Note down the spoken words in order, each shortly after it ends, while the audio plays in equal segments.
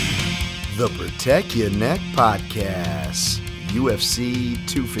The Protect Your Neck Podcast, UFC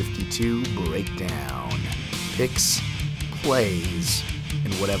 252 breakdown, picks, plays,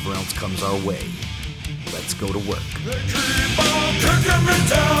 and whatever else comes our way. Let's go to work. They keep on kicking me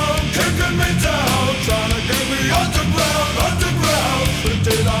down, trying to get me underground. But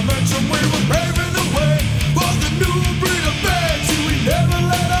did I mention we were paving the way for the new breed of bands? We never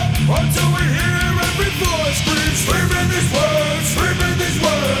let up until we hear every voice screaming these words.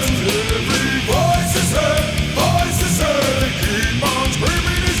 Every voice is heard. They keep on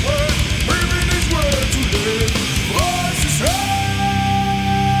screaming these words. Every voice is heard.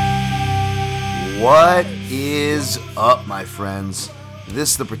 What is up, my friends?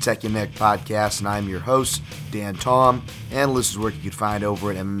 This is the Protect Your Neck Podcast, and I'm your host, Dan Tom, and this is work you can find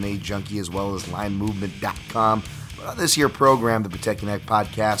over at MMA Junkie as well as linemovement.com. But on this here program, the Protect Your Neck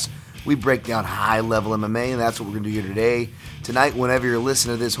Podcast, we break down high-level MMA, and that's what we're going to do here today. Tonight, whenever you're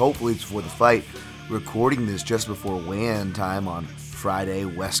listening to this, hopefully it's before the fight. Recording this just before weigh-in time on Friday,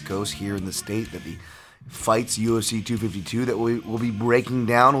 West Coast here in the state, that the fights, UFC 252, that we will be breaking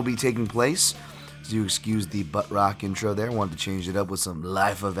down will be taking place. So you excuse the butt rock intro there. I wanted to change it up with some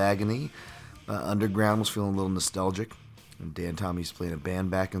Life of Agony. Underground was feeling a little nostalgic. And Dan Tom used to play in a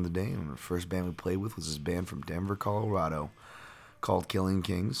band back in the day, and the first band we played with was this band from Denver, Colorado, called Killing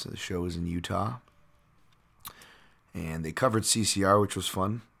Kings. The show was in Utah. And they covered CCR, which was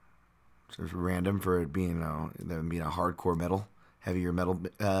fun. So it was random for it being them being a hardcore metal, heavier metal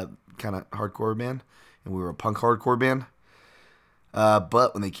kind of hardcore band. And we were a punk hardcore band.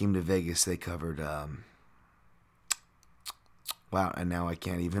 But when they came to Vegas, they covered, wow, and now I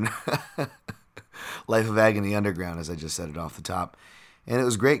can't even, Life of Agony Underground, as I just said it off the top. And it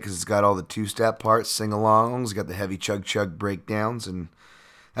was great because it's got all the two-step parts, sing-alongs, got the heavy chug-chug breakdowns, and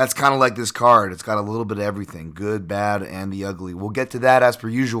that's kind of like this card. It's got a little bit of everything, good, bad, and the ugly. We'll get to that as per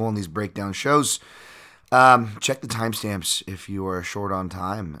usual in these breakdown shows. Check the timestamps if you are short on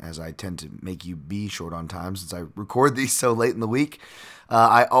time, as I tend to make you be short on time since I record these so late in the week.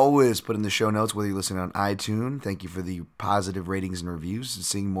 I always put in the show notes whether you're listening on iTunes. Thank you for the positive ratings and reviews and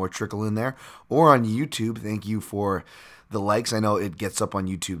seeing more trickle in there. Or on YouTube, thank you for the likes. I know it gets up on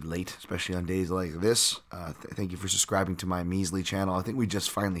YouTube late, especially on days like this. Thank you for subscribing to my measly channel. I think we just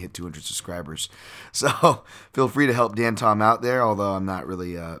finally hit 200 subscribers. So feel free to help Dan Tom out there, although I'm not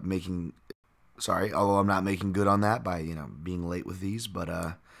really making good on that by, being late with these.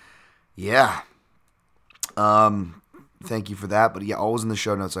 But, yeah. Thank you for that. But, yeah, always in the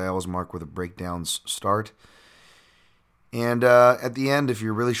show notes, I always mark where the breakdowns start. And at the end, if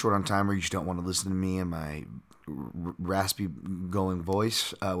you're really short on time or you just don't want to listen to me and my raspy going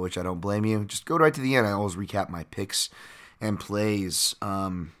voice, which I don't blame you, just go right to the end. I always recap my picks and plays.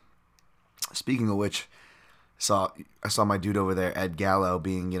 Speaking of which, I saw my dude over there, Ed Gallo,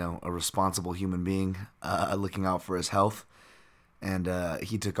 being, a responsible human being, looking out for his health. And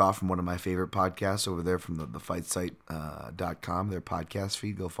he took off from one of my favorite podcasts over there from the fightsite.com, their podcast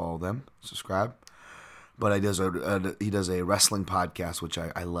feed. Go follow them, subscribe. But he does a wrestling podcast, which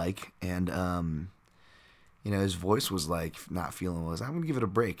I like. And, his voice was like not feeling well. I'm going to give it a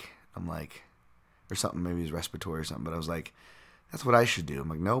break. I'm like, or something, maybe his respiratory or something. But I was like, that's what I should do. I'm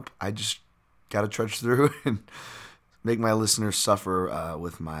like, nope, I just got to trudge through and make my listeners suffer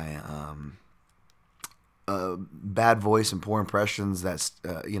with my bad voice and poor impressions that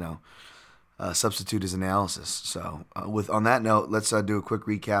substitute his analysis. So on that note, let's do a quick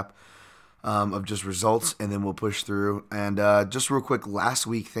recap of just results, and then we'll push through. And just real quick, last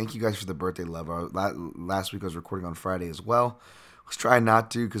week, thank you guys for the birthday love. Last week I was recording on Friday as well. I was trying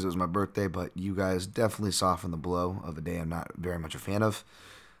not to because it was my birthday, but you guys definitely softened the blow of a day I'm not very much a fan of.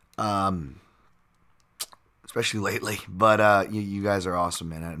 Especially lately, but you guys are awesome,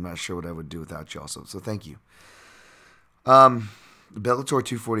 man. I'm not sure what I would do without you also, so thank you. Bellator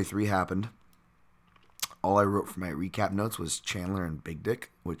 243 happened. All I wrote for my recap notes was Chandler and Big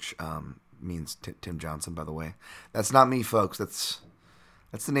Dick, which means Tim Johnson, by the way. That's not me, folks. That's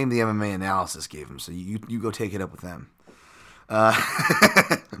the name the MMA analysis gave him, so you go take it up with them.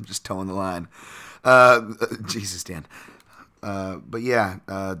 I'm just towing the line. Jesus, Dan. But yeah,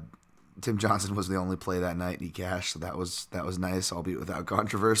 Tim Johnson was the only play that night, and he cashed, so that was nice, albeit without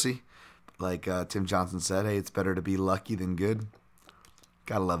controversy. Like Tim Johnson said, hey, it's better to be lucky than good.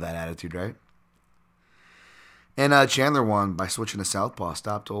 Gotta love that attitude, right? And Chandler won by switching to southpaw,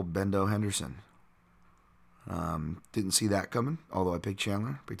 stopped old Bendo Henderson. Didn't see that coming, although I picked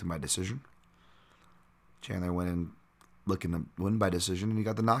Chandler, picked him by decision. Chandler went in looking to win by decision, and he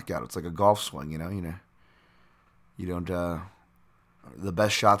got the knockout. It's like a golf swing, you don't... the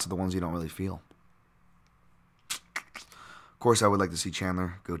best shots are the ones you don't really feel. course, I would like to see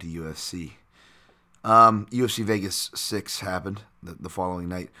Chandler go to UFC. UFC Vegas 6 happened the following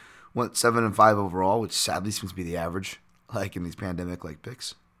night. Went 7-5 overall, which sadly seems to be the average, like in these pandemic like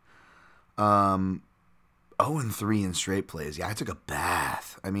picks. 0-3 in straight plays. Yeah, I took a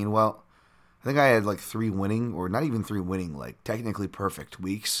bath. I mean, well, I think I had like 3 winning, or not even 3 winning, like technically perfect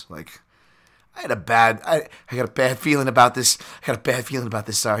weeks. Like I got a bad feeling about this. I got a bad feeling about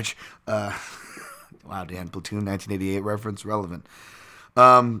this, Sarge. Wow, Dan, Platoon 1988 reference relevant.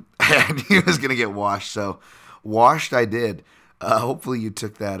 I knew he was gonna get washed, so washed I did. Hopefully you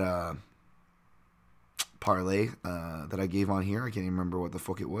took that parlay that I gave on here. I can't even remember what the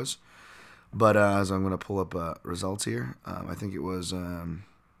fuck it was. But so I'm going to pull up results here. I think it was, who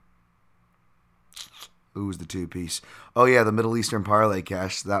was the 2-piece? Oh, yeah, the Middle Eastern parlay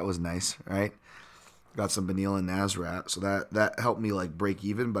cash. That was nice, right? Got some Benil and Nasrat. So that helped me, like, break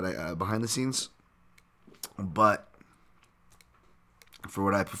even but behind the scenes. But for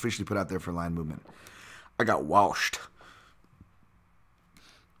what I officially put out there for line movement, I got washed.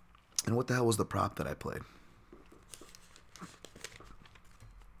 And what the hell was the prop that I played?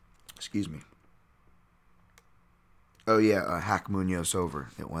 Excuse me. Oh, yeah, Hack Munoz over.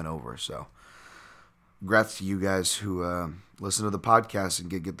 It went over, so. Congrats to you guys who listen to the podcast and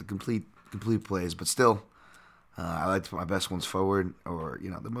get the complete plays. But still, I like to put my best ones forward, or,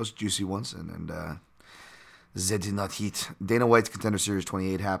 the most juicy ones. And Zed did not heat. Dana White's Contender Series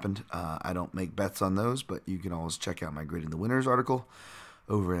 28 happened. I don't make bets on those, but you can always check out my Grading the Winners article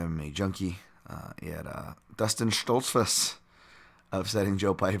over at MMA Junkie. He had Dustin Stoltzfus upsetting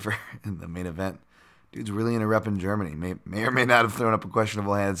Joe Piper in the main event. Dude's really in a rep in Germany. May or may not have thrown up a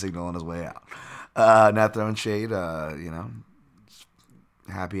questionable hand signal on his way out. Not throwing shade,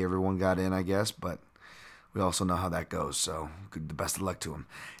 happy everyone got in, I guess, but we also know how that goes, so the best of luck to him.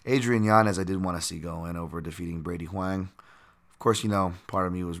 Adrian Yanez, I did want to see go in over defeating Brady Huang. Of course, part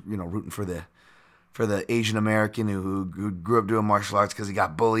of me was, rooting for the Asian American who grew up doing martial arts because he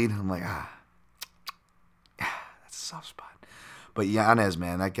got bullied. I'm like, that's a soft spot. But Yanez,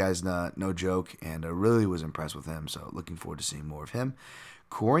 man, that guy's no joke, and I really was impressed with him, so looking forward to seeing more of him.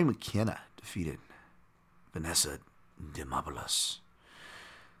 Corey McKenna defeated Vanessa Demopoulos.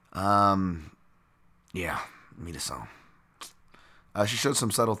 Yeah, meet us all. She showed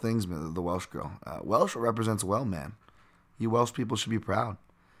some subtle things, the Welsh girl. Welsh represents well, man. You Welsh people should be proud.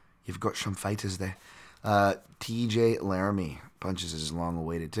 You've got some fighters there. TJ Laramie punches his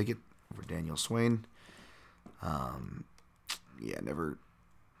long-awaited ticket over Daniel Swain. Yeah, never,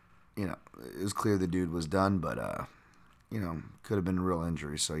 it was clear the dude was done, but, could have been a real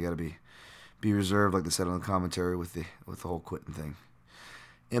injury, so you got to be reserved, like they said on the commentary, with the whole quitting thing.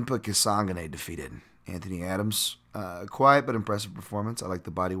 Impa Kisangane defeated Anthony Adams. Quiet but impressive performance. I like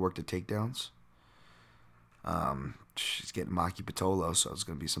the body work to takedowns. She's getting Maki Patolo, so it's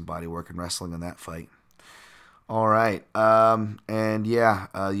going to be some body work and wrestling in that fight. All right. And yeah,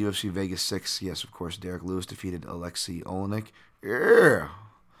 UFC Vegas 6. Yes, of course, Derek Lewis defeated Alexei Olenek. Yeah.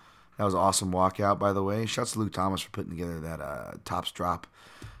 That was an awesome walkout, by the way. Shouts to Luke Thomas for putting together that Tops Drop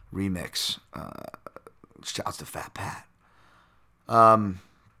remix. Shouts to Fat Pat. And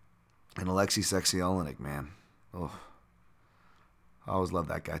Alexei Sexy Olenek, man. Oh, I always love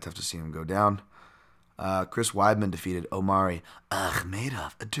that guy. Tough to see him go down. Chris Weidman defeated Omari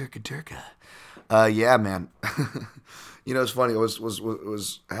Akhmedov. A Durka. Yeah, man. It's funny. It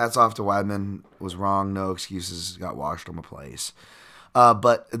was hats off to Weidman. Was wrong. No excuses. Got washed on my place.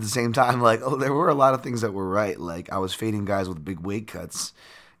 But at the same time, there were a lot of things that were right. Like, I was fading guys with big weight cuts.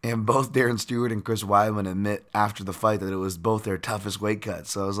 And both Darren Stewart and Chris Weidman admit after the fight that it was both their toughest weight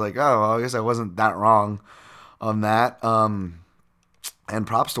cuts. So I was like, oh, well, I guess I wasn't that wrong on that. And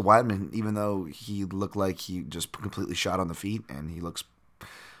props to Weidman, even though he looked like he just completely shot on the feet. And he looks...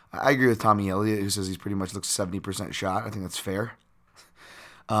 I agree with Tommy Elliott, who says he pretty much looks 70% shot. I think that's fair.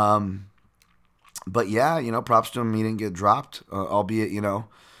 But yeah, props to him. He didn't get dropped, albeit,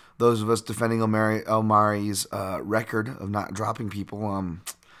 those of us defending Omari's record of not dropping people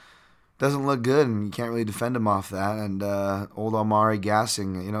doesn't look good, and you can't really defend him off that. And old Omari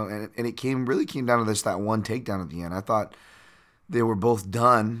gassing, and it really came down to that one takedown at the end. I thought they were both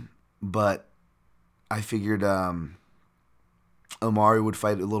done, but I figured Omari would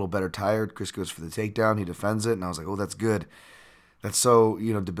fight a little better tired. Chris goes for the takedown. He defends it, and I was like, oh, that's good. That's so,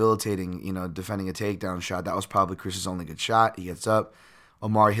 debilitating, defending a takedown shot. That was probably Chris's only good shot. He gets up.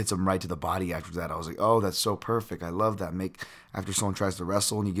 Omari hits him right to the body after that. I was like, oh, that's so perfect. I love that. After someone tries to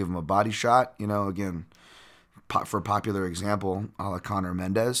wrestle and you give him a body shot, again, for a popular example, a la Conor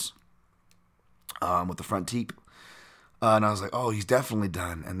Mendez with the front teep. And I was like, oh, he's definitely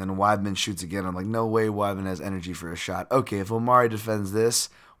done. And then Weidman shoots again. I'm like, no way Weidman has energy for a shot. Okay, if Omari defends this,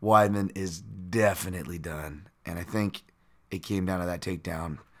 Weidman is definitely done. And I think it came down to that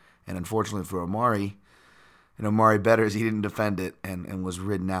takedown. And unfortunately for Omari, and Omari betters, he didn't defend it and was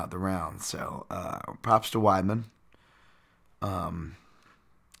ridden out the round. So props to Weidman.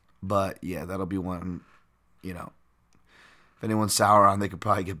 But yeah, that'll be one, if anyone's sour on, they could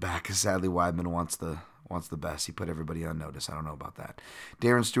probably get back. Because sadly, Weidman wants the best. He put everybody on notice. I don't know about that.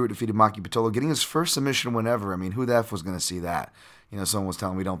 Darren Stewart defeated Maki Pitolo, getting his first submission win ever. I mean, who the F was going to see that? Someone was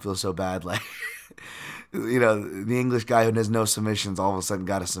telling me, don't feel so bad. Like, the English guy who has no submissions all of a sudden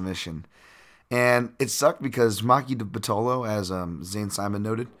got a submission. And it sucked because Maki Pitolo, as Zane Simon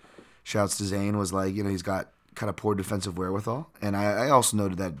noted, shouts to Zane, was like, he's got kind of poor defensive wherewithal. And I also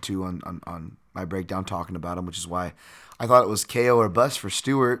noted that too on my breakdown talking about him, which is why I thought it was KO or bust for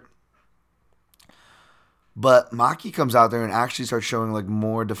Stewart. But Maki comes out there and actually starts showing like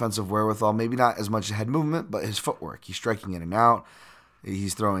more defensive wherewithal. Maybe not as much head movement, but his footwork. He's striking in and out.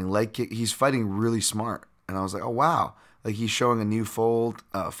 He's throwing leg kick. He's fighting really smart. And I was like, oh, wow. Like he's showing a new fold.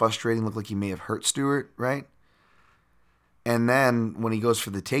 Frustrating. Looked like he may have hurt Stewart, right? And then when he goes for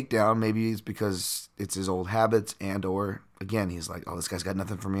the takedown, maybe it's because it's his old habits or, again, he's like, oh, this guy's got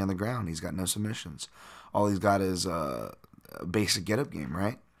nothing for me on the ground. He's got no submissions. All he's got is a basic get-up game,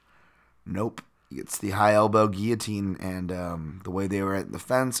 right? Nope. It's the high elbow guillotine, and the way they were at the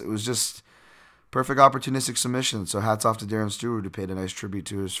fence, it was just perfect opportunistic submission. So hats off to Darren Stewart, who paid a nice tribute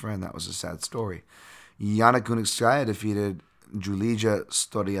to his friend. That was a sad story. Yana Kunitskaya defeated Julija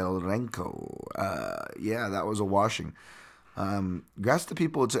Storyalenko. Yeah, that was a washing. Congrats to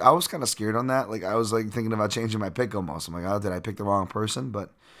people. I was kind of scared on that. Like I was like thinking about changing my pick almost. I'm like, oh, did I pick the wrong person?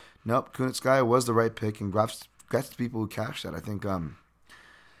 But nope, Kunitskaya was the right pick, and congrats to people who cashed that. I think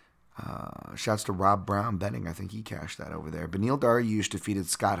shouts to Rob Brown betting. I think he cashed that over there. Beneil Dariush defeated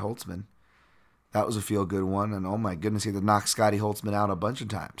Scott Holtzman. That was a feel-good one. And oh my goodness, he had to knock Scotty Holtzman out a bunch of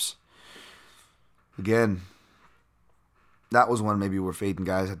times. Again, that was one maybe where fading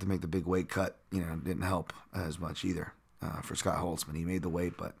guys had to make the big weight cut. Didn't help as much either for Scott Holtzman. He made the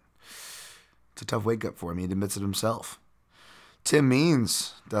weight, but it's a tough weight cut for him. He admits it himself. Tim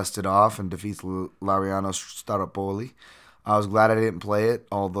Means dusted off and defeats Lariano Staropoli. I was glad I didn't play it,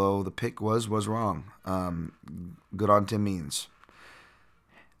 although the pick was wrong. Good on Tim Means.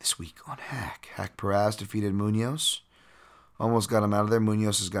 This week on Hack Perez defeated Munoz. Almost got him out of there.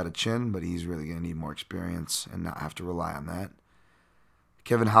 Munoz has got a chin, but he's really going to need more experience and not have to rely on that.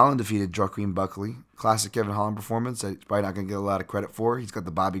 Kevin Holland defeated Joaquin Buckley. Classic Kevin Holland performance that he's probably not going to get a lot of credit for. He's got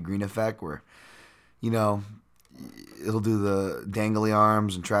the Bobby Green effect where, it'll do the dangly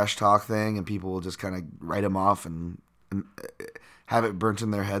arms and trash talk thing, and people will just kind of write him off and have it burnt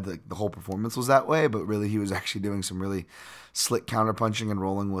in their head that the whole performance was that way, but really he was actually doing some really slick counterpunching and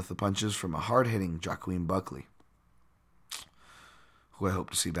rolling with the punches from a hard-hitting Joaquin Buckley, who I hope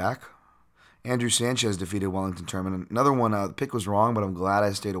to see back. Andrew Sanchez defeated Wellington Turman. Another one, the pick was wrong, but I'm glad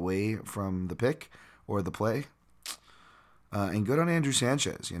I stayed away from the pick or the play. And good on Andrew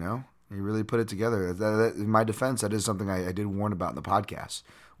Sanchez, He really put it together. In my defense, that is something I did warn about in the podcast,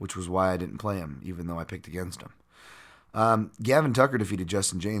 which was why I didn't play him, even though I picked against him. Gavin Tucker defeated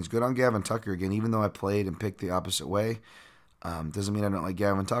Justin James. Good on Gavin Tucker again, even though I played and picked the opposite way. Doesn't mean I don't like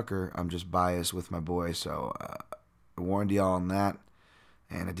Gavin Tucker. I'm just biased with my boy, so I warned y'all on that.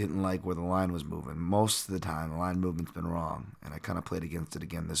 And I didn't like where the line was moving. Most of the time, the line movement's been wrong, and I kind of played against it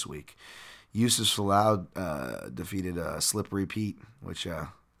again this week. Yusuf Salau defeated Slippery Pete, which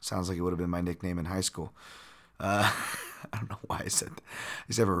sounds like it would have been my nickname in high school. I don't know why I said that. I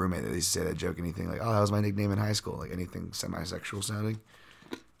used to have a roommate that used to say that joke, anything like, oh, that was my nickname in high school, like anything semi-sexual sounding.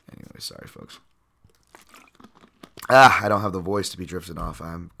 Anyway, sorry, folks. I don't have the voice to be drifted off.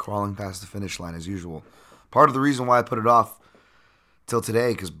 I'm crawling past the finish line as usual. Part of the reason why I put it off till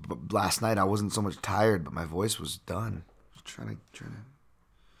today, because last night I wasn't so much tired, but my voice was done. Trying to.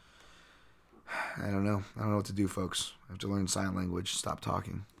 I don't know what to do, folks. I have to learn sign language. Stop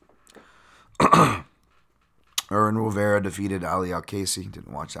talking. Erwin Rivera defeated Ali Al-Casey.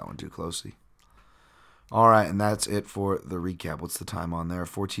 Didn't watch that one too closely. All right, and that's it for the recap. What's the time on there?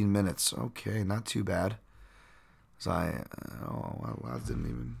 14 minutes. Okay, not too bad. That didn't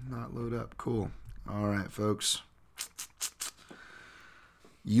even not load up. Cool. All right, folks.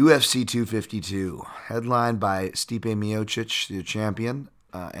 UFC 252, headlined by Stipe Miocic, the champion,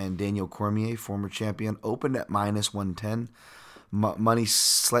 and Daniel Cormier, former champion, opened at minus 110. Money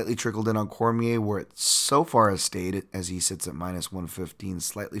slightly trickled in on Cormier, where it so far has stayed as he sits at minus 115,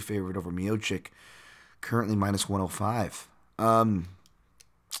 slightly favored over Miocic, currently minus 105.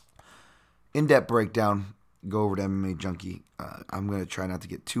 In-depth breakdown. go over to MMA Junkie. I'm going to try not to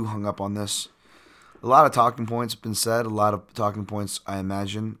get too hung up on this. A lot of talking points have been said. A lot of talking points, I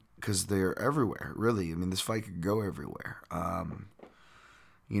imagine, because they're everywhere, really. I mean, this fight could go everywhere.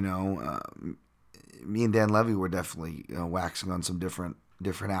 Me and Dan Levy were definitely waxing on some different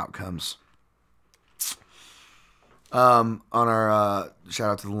outcomes. On our shout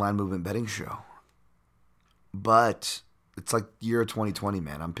out to the Line Movement Betting Show. But it's like year of 2020,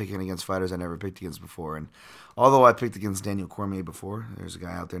 man. I'm picking against fighters I never picked against before. And although I picked against Daniel Cormier before, there's a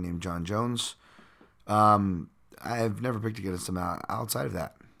guy out there named John Jones. I've never picked against him outside of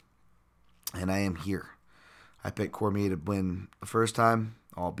that. And I am here. I picked Cormier to win the first time,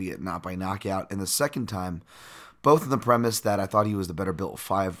 albeit not by knockout. And the second time, both on the premise that I thought he was the better built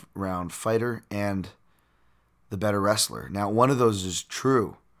 5-round fighter and the better wrestler. Now, one of those is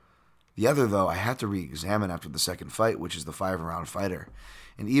true. The other, though, I had to re-examine after the second fight, which is the 5-round fighter.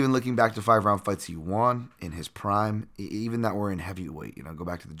 And even looking back to 5-round fights he won in his prime, even that were in heavyweight, go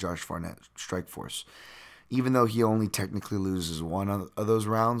back to the Josh Barnett Strikeforce. Even though he only technically loses one of those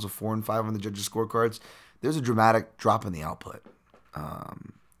rounds of 4 and 5 on the judges' scorecards, there's a dramatic drop in the output.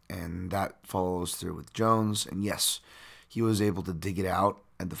 And that follows through with Jones. And yes, he was able to dig it out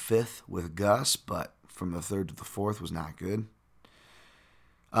at the 5th with Gus, but from the 3rd to the 4th was not good.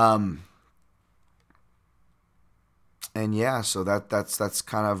 And yeah, so that's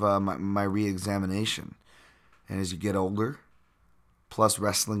kind of my re-examination. And as you get older, plus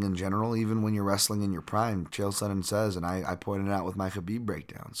wrestling in general, even when you're wrestling in your prime, Chael Sonnen says, and I pointed out with my Khabib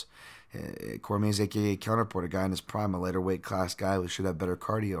breakdowns, Cormier's a.k.a. Counterport, a guy in his prime, a lighter weight class guy who should have better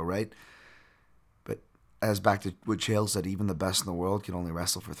cardio, right? But as back to what Chael said, even the best in the world can only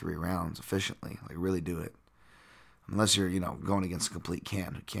wrestle for 3 rounds efficiently, like really do it. Unless you're, going against a complete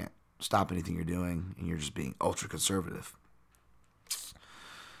can who can't stop anything you're doing and you're just being ultra conservative.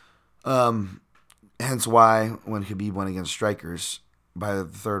 Hence why when Khabib went against strikers, by the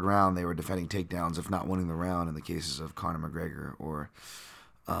 3rd round they were defending takedowns, if not winning the round in the cases of Conor McGregor or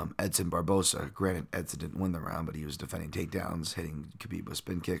Edson Barbosa. Granted, Edson didn't win the round, but he was defending takedowns, hitting Khabib with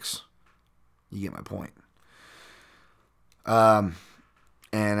spin kicks. You get my point.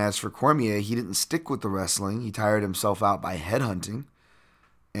 And as for Cormier, he didn't stick with the wrestling. He tired himself out by headhunting.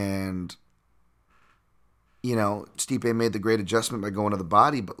 And, Stipe made the great adjustment by going to the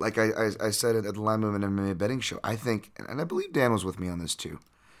body. But like I said at the Line Movement MMA Betting Show, I think, and I believe Dan was with me on this too,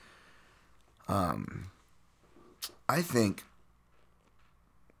 I think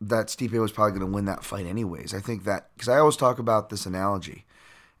that Stipe was probably going to win that fight anyways. I think that, because I always talk about this analogy.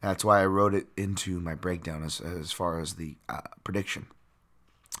 That's why I wrote it into my breakdown as far as the prediction.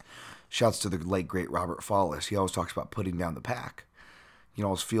 Shouts to the late, great Robert Follis. He always talks about putting down the pack. You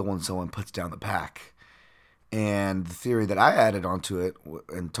always feel when someone puts down the pack. And the theory that I added onto it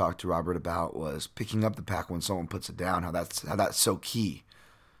and talked to Robert about was picking up the pack when someone puts it down, how that's so key,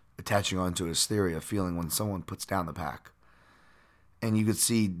 attaching onto his theory of feeling when someone puts down the pack. And you could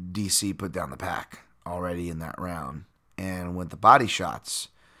see DC put down the pack already in that round. And with the body shots,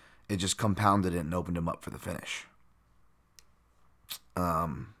 it just compounded it and opened him up for the finish.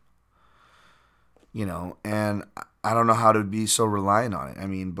 And I don't know how to be so reliant on it. I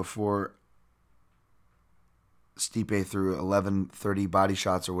mean, before Stipe threw 11-30 body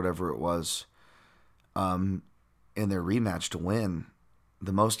shots or whatever it was in their rematch to win,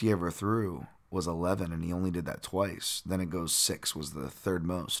 the most he ever threw was 11, and he only did that twice. Then it goes 6 was the 3rd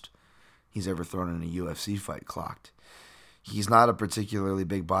most he's ever thrown in a UFC fight clocked. He's not a particularly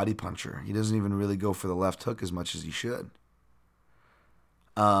big body puncher. He doesn't even really go for the left hook as much as he should.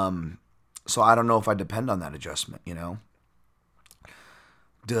 So I don't know if I depend on that adjustment,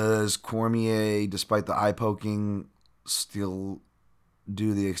 Does Cormier, despite the eye poking, still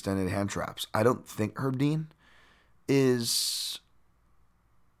do the extended hand traps? I don't think Herb Dean is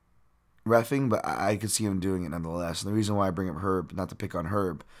reffing, but I could see him doing it nonetheless. And the reason why I bring up Herb, not to pick on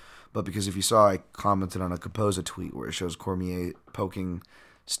Herb, but because if you saw, I commented on a Capoza tweet where it shows Cormier poking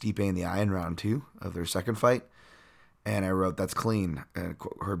Stipe in the eye in round 2 of their second fight. And I wrote, "That's clean," and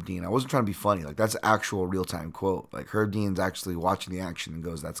Herb Dean. I wasn't trying to be funny. Like, that's an actual real-time quote. Like, Herb Dean's actually watching the action and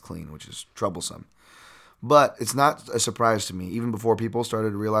goes, "That's clean," which is troublesome. But it's not a surprise to me. Even before people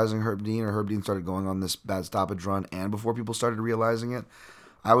started realizing Herb Dean started going on this bad stoppage run, and before people started realizing it,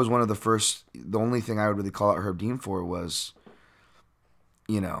 I was one of the first. The only thing I would really call out Herb Dean for was,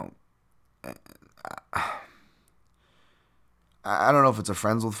 I don't know if it's a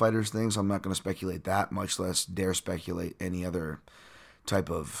friends with fighters thing, so I'm not going to speculate that, much less dare speculate any other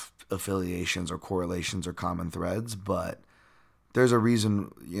type of affiliations or correlations or common threads. But there's a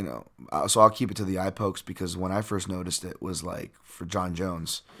reason, so I'll keep it to the eye pokes, because when I first noticed it was like for John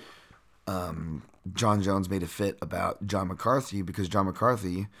Jones, John Jones made a fit about John McCarthy because John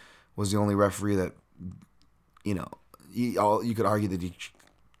McCarthy was the only referee that, you could argue that he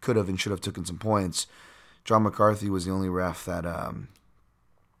could have and should have taken some points. John McCarthy was the only ref that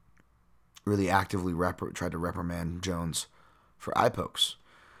really actively tried to reprimand Jones for eye pokes.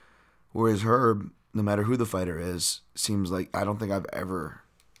 Whereas Herb, no matter who the fighter is, seems like I don't think I've ever.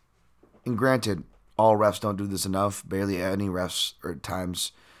 And granted, all refs don't do this enough. Barely any refs or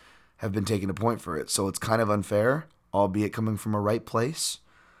times have been taking a point for it. So it's kind of unfair, albeit coming from a right place.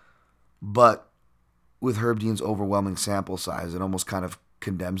 But with Herb Dean's overwhelming sample size, it almost kind of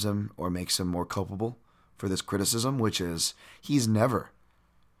condemns him or makes him more culpable for this criticism, which is he's never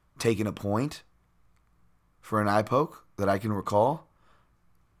taken a point for an eye poke that I can recall.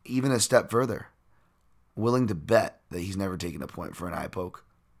 Even a step further, willing to bet that he's never taken a point for an eye poke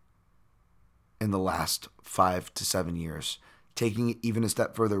in the last 5 to 7 years. Taking it even a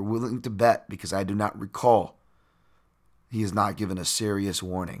step further, willing to bet, because I do not recall he has not given a serious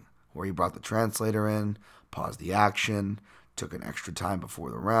warning where he brought the translator in, paused the action, took an extra time before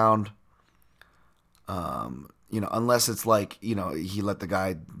the round. Unless it's like, he let the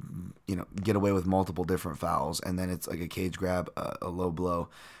guy, get away with multiple different fouls, and then it's like a cage grab, a low blow,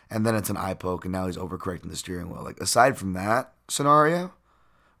 and then it's an eye poke, and now he's overcorrecting the steering wheel. Like, aside from that scenario,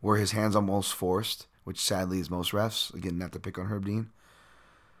 where his hand's almost forced, which sadly is most refs, again, not to pick on Herb Dean,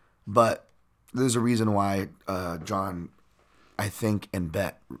 but there's a reason why John, I think, and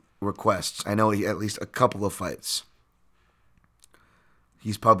bet requests. I know he at least a couple of fights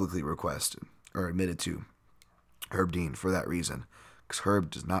he's publicly requested or admitted to Herb Dean for that reason, because Herb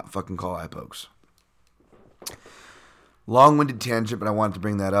does not fucking call eye pokes. Long-winded tangent, but I wanted to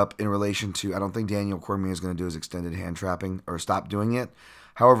bring that up in relation to, I don't think Daniel Cormier is going to do his extended hand trapping or stop doing it.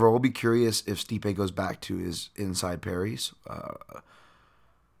 However, we'll be curious if Stipe goes back to his inside parries,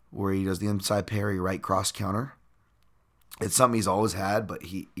 where he does the inside parry right cross counter. It's something he's always had, but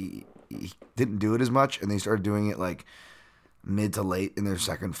he didn't do it as much, and they started doing it like mid to late in their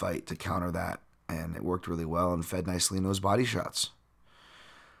second fight to counter that, and it worked really well and fed nicely in those body shots.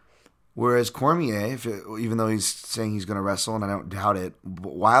 Whereas Cormier, even though he's saying he's going to wrestle, and I don't doubt it,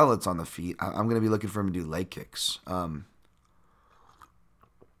 but while it's on the feet, I'm going to be looking for him to do leg kicks.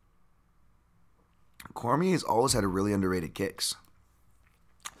 Cormier's always had a really underrated kicks.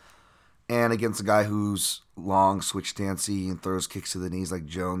 And against a guy who's long, switch stancey, and throws kicks to the knees like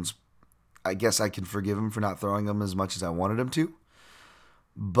Jones, I guess I can forgive him for not throwing them as much as I wanted him to.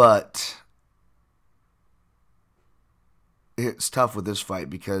 But it's tough with this fight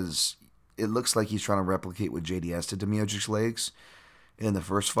because it looks like he's trying to replicate what JDS did to Miocic's legs. In the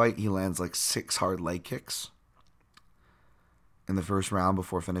first fight, he lands like 6 hard leg kicks in the first round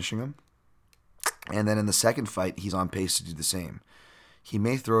before finishing him. And then in the second fight, he's on pace to do the same. He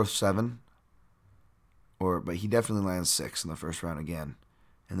may throw 7, but he definitely lands 6 in the first round again.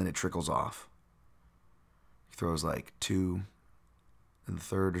 And then it trickles off. He throws like 2 in the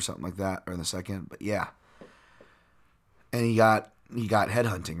third or something like that, or in the second. But yeah. And he got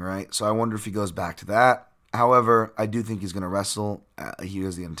headhunting, right? So I wonder if he goes back to that. However, I do think he's going to wrestle. He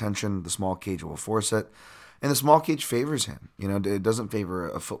has the intention. The small cage will force it. And the small cage favors him. It doesn't favor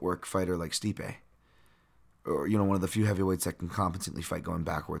a footwork fighter like Stipe. Or, one of the few heavyweights that can competently fight going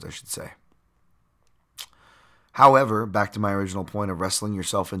backwards, I should say. However, back to my original point of wrestling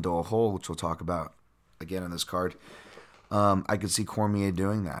yourself into a hole, which we'll talk about again on this card, I could see Cormier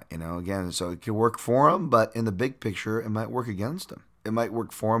doing that, again. So it could work for him, but in the big picture, it might work against him. It might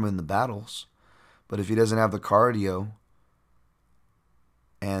work for him in the battles, but if he doesn't have the cardio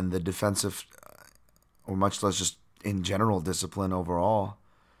and the defensive, or much less just in general discipline overall,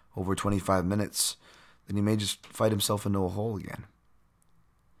 over 25 minutes, then he may just fight himself into a hole again.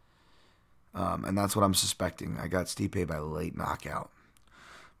 And that's what I'm suspecting. I got Stipe by late knockout.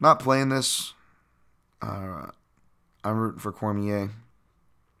 Not playing this. I'm rooting for Cormier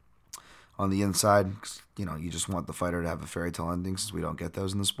on the inside. You just want the fighter to have a fairy tale ending since we don't get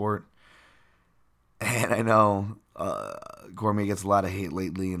those in the sport. And I know Cormier gets a lot of hate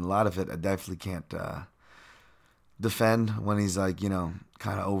lately, and a lot of it I definitely can't defend when he's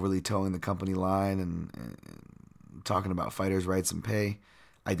kind of overly towing the company line and talking about fighters' rights and pay.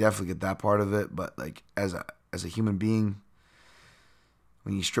 I definitely get that part of it, but as a human being,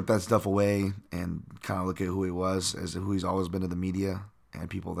 when you strip that stuff away and kind of look at who he was, as who he's always been to the media and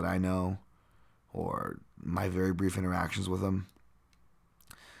people that I know, or my very brief interactions with him,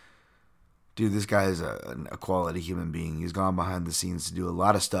 dude, this guy is a quality human being. He's gone behind the scenes to do a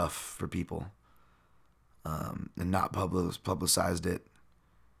lot of stuff for people, and not publicized it.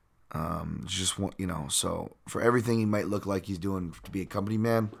 So for everything he might look like he's doing to be a company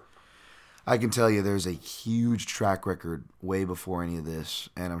man, I can tell you there's a huge track record way before any of this,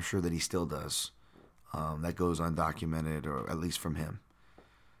 and I'm sure that he still does. That goes undocumented, or at least from him.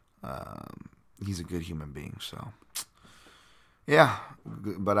 He's a good human being, so yeah.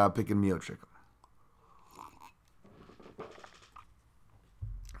 But I'm picking Miocic.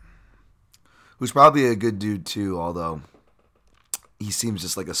 Who's probably a good dude too, although he seems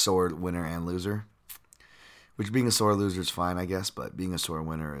just like a sore winner and loser. Which being a sore loser is fine, I guess, but being a sore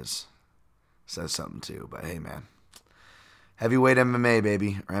winner says something too. But hey, man, heavyweight MMA,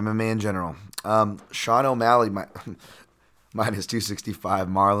 baby, or MMA in general. Sean O'Malley, minus 265.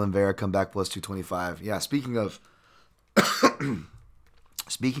 Marlon Vera comeback plus 225. Yeah, speaking of,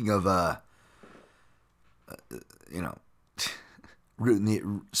 you know,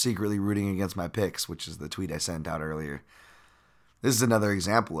 secretly rooting against my picks, which is the tweet I sent out earlier. This is another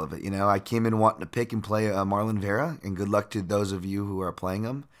example of it. I came in wanting to pick and play Marlon Vera, and good luck to those of you who are playing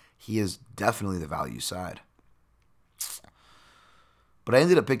him. He is definitely the value side. But I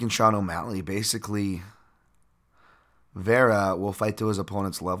ended up picking Sean O'Malley. Basically, Vera will fight to his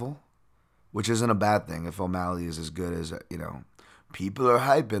opponent's level, which isn't a bad thing if O'Malley is as good as, people are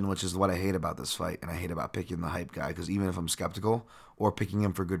hyping, which is what I hate about this fight. And I hate about picking the hype guy, because even if I'm skeptical or picking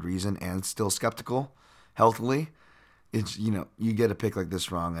him for good reason and still skeptical, healthily, it's, you get a pick like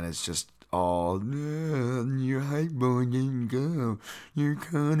this wrong, and it's just all, your hype boy didn't go, your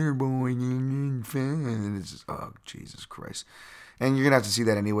Connor boy didn't fan, and it's just, oh, Jesus Christ. And you're going to have to see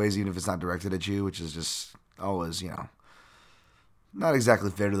that anyways, even if it's not directed at you, which is just always, not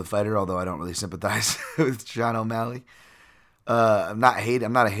exactly fair to the fighter, although I don't really sympathize with Sean O'Malley. I'm not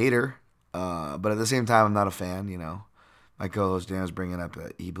a hater, but at the same time, I'm not a fan, My co-host Dan was bringing up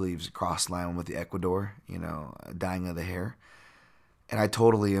that he believes cross line with the Ecuador, dyeing of the hair. And I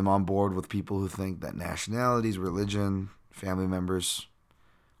totally am on board with people who think that nationalities, religion, family members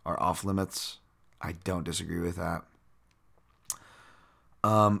are off limits. I don't disagree with that.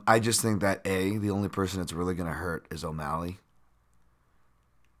 I just think that, the only person it's really going to hurt is O'Malley.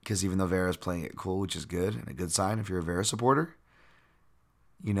 Because even though Vera's playing it cool, which is good, and a good sign if you're a Vera supporter,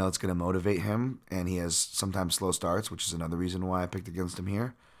 it's going to motivate him, and he has sometimes slow starts, which is another reason why I picked against him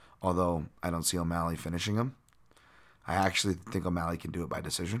here, although I don't see O'Malley finishing him. I actually think O'Malley can do it by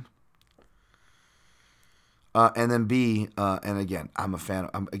decision. And then B, and again, I'm a fan.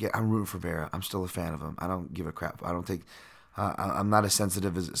 I'm rooting for Vera. I'm still a fan of him. I don't give a crap. I'm not as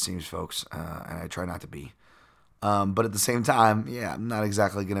sensitive as it seems, folks, and I try not to be. But at the same time, I'm not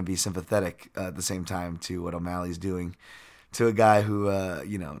exactly going to be sympathetic at the same time to what O'Malley's doing to a guy who,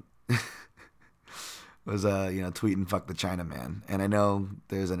 was, tweeting "fuck the China man." And I know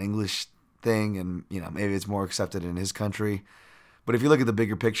there's an English thing, and maybe it's more accepted in his country. But if you look at the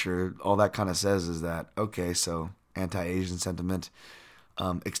bigger picture, all that kind of says is that, okay, so anti-Asian sentiment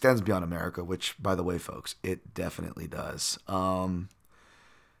extends beyond America, which, by the way, folks, it definitely does.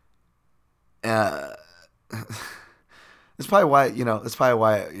 It's probably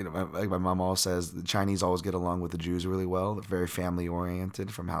why, like my mom always says, the Chinese always get along with the Jews really well. They're very family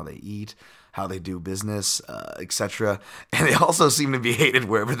oriented from how they eat, how they do business, etc. And they also seem to be hated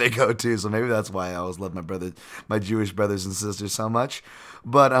wherever they go to. So maybe that's why I always love my Jewish brothers and sisters so much.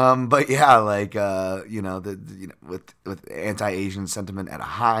 But yeah, like with anti-Asian sentiment at a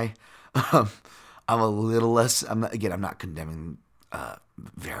high, I'm a little less. I'm not condemning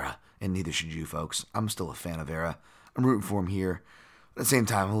Vera, and neither should you, folks. I'm still a fan of Vera. I'm rooting for him here. At the same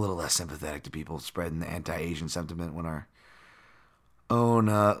time, I'm a little less sympathetic to people spreading the anti-Asian sentiment when our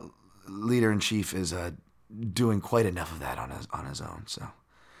own leader-in-chief is doing quite enough of that on his own. So,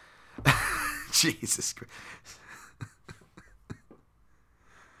 Jesus Christ.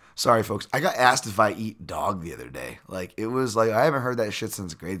 Sorry, folks. I got asked if I eat dog the other day. Like, it was like, I haven't heard that shit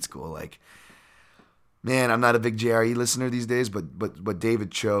since grade school. Like, man, I'm not a big JRE listener these days, but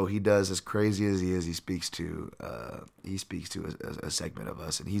David Cho, he does, as crazy as he is, he speaks to a segment of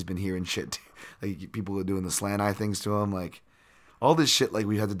us, and he's been hearing shit, like people are doing the slant eye things to him, like all this shit like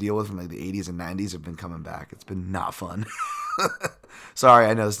we had to deal with from like the 80s and 90s have been coming back. It's been not fun. Sorry,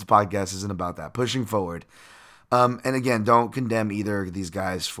 I know this podcast isn't about that. Pushing forward. And again, don't condemn either of these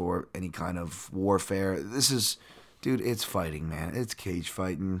guys for any kind of warfare. This is, dude, it's fighting, man. It's cage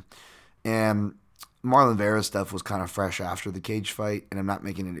fighting. And Marlon Vera's stuff was kind of fresh after the cage fight, and I'm not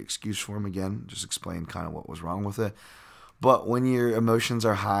making an excuse for him again, just explain kind of what was wrong with it. But when your emotions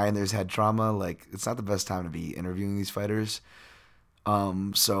are high and there's head trauma, like, it's not the best time to be interviewing these fighters.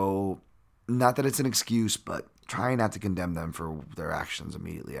 So, not that it's an excuse, but try not to condemn them for their actions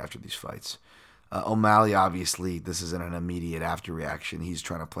immediately after these fights. O'Malley, obviously, this isn't an immediate after reaction. He's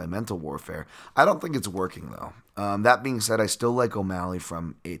trying to play mental warfare. I don't think it's working, though. That being said, I still like O'Malley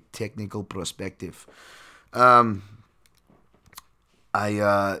from a technical perspective. Um,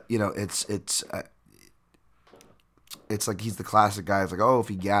 it's like he's the classic guy. It's like, oh, if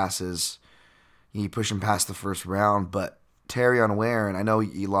he gasses, you push him past the first round. But Terrion Ware, and I know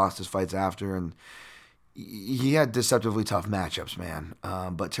he lost his fights after, and he had deceptively tough matchups, man.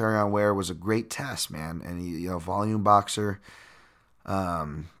 But Terrion Ware was a great test, man, and he, volume boxer.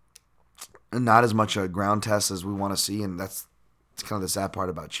 Not as much a ground test as we want to see, and that's kind of the sad part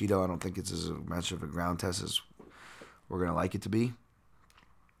about Cheeto. I don't think it's as much of a ground test as we're gonna like it to be.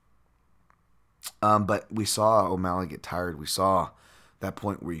 But we saw O'Malley get tired. We saw that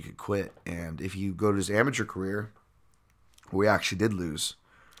point where you could quit, and if you go to his amateur career, where he actually did lose,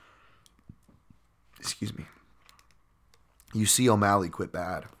 excuse me, you see O'Malley quit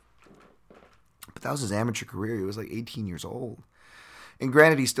bad. But that was his amateur career. He was like 18 years old. And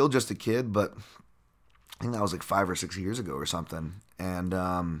granted, he's still just a kid, but I think that was like 5 or 6 years ago or something.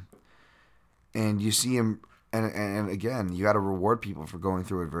 And you see him, and again, you got to reward people for going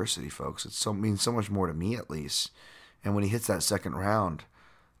through adversity, folks. It means so much more to me, at least. And when he hits that second round,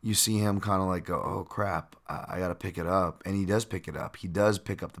 you see him kind of like go, oh crap, I got to pick it up. And he does pick it up. He does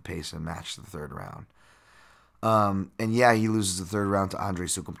pick up the pace and match the third round. And yeah, he loses the third round to Andre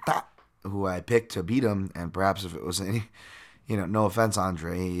Sukumta, who I picked to beat him. And perhaps if it was any, no offense,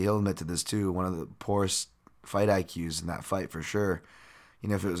 Andre, he'll admit to this too. One of the poorest fight IQs in that fight for sure.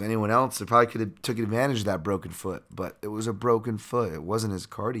 If it was anyone else, they probably could have took advantage of that broken foot. But it was a broken foot. It wasn't his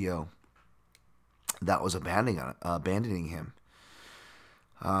cardio that was abandoning him.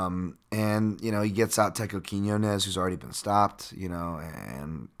 And he gets out Teco Quinones, who's already been stopped.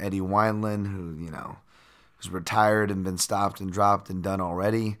 And Eddie Wineland, who's retired and been stopped and dropped and done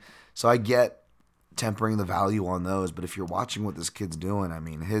already. So I get tempering the value on those, but if you're watching what this kid's doing, I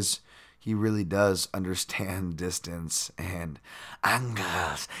mean, he really does understand distance and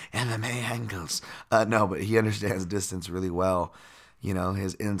angles, MMA angles. No, but he understands distance really well.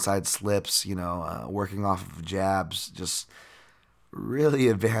 His inside slips, working off of jabs, just really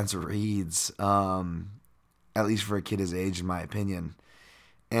advanced reads, at least for a kid his age, in my opinion.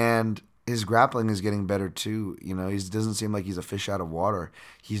 And his grappling is getting better too. He doesn't seem like he's a fish out of water.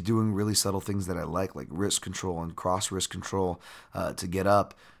 He's doing really subtle things that I like wrist control and cross wrist control to get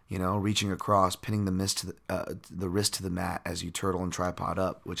up. Reaching across, pinning the wrist to the mat as you turtle and tripod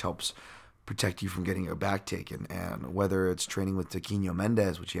up, which helps protect you from getting your back taken. And whether it's training with Taquino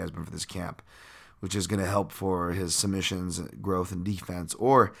Mendez, which he has been for this camp, which is going to help for his submissions, growth, and defense,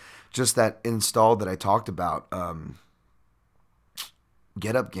 or just that install that I talked about,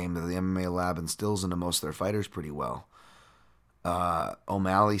 get-up game that the MMA Lab instills into most of their fighters pretty well.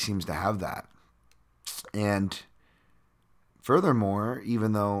 O'Malley seems to have that. And furthermore,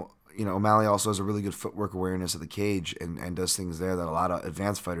 even though O'Malley also has a really good footwork awareness of the cage and does things there that a lot of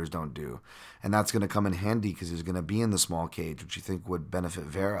advanced fighters don't do. And that's going to come in handy because he's going to be in the small cage, which you think would benefit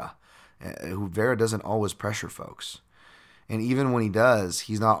Vera. Who Vera doesn't always pressure folks. And even when he does,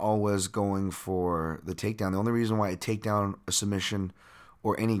 he's not always going for the takedown. The only reason why a takedown, a submission,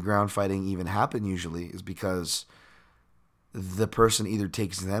 or any ground fighting even happen usually is because the person either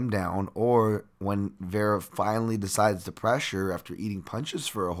takes them down, or when Vera finally decides to pressure after eating punches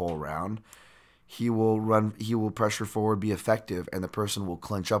for a whole round, he will pressure forward, be effective, and the person will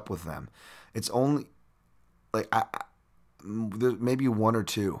clinch up with them. It's only like there maybe one or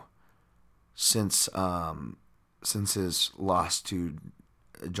two since his loss to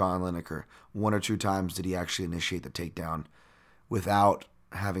John Lineker. One or two times did he actually initiate the takedown without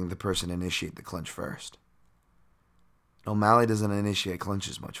having the person initiate the clinch first. O'Malley doesn't initiate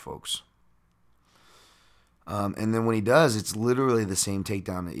clinches much, folks. And then when he does, it's literally the same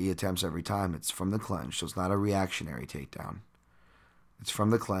takedown that he attempts every time. It's from the clinch, so it's not a reactionary takedown. It's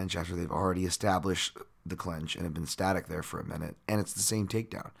from the clinch after they've already established the clinch and have been static there for a minute, and it's the same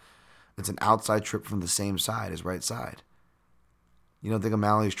takedown. It's an outside trip from the same side, his right side. You don't think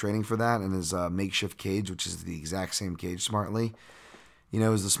O'Malley's training for that in his makeshift cage, which is the exact same cage, smartly?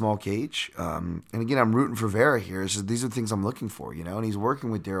 Is the small cage. And again, I'm rooting for Vera here. These are the things I'm looking for, and he's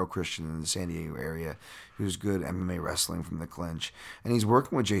working with Daryl Christian in the San Diego area, who's good MMA wrestling from the clinch. And he's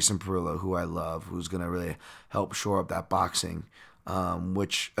working with Jason Perillo, who I love, who's going to really help shore up that boxing,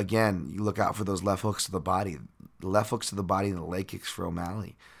 which, again, you look out for those left hooks to the body. The left hooks to the body and the leg kicks for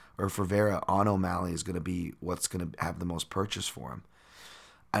O'Malley, or for Vera on O'Malley, is going to be what's going to have the most purchase for him.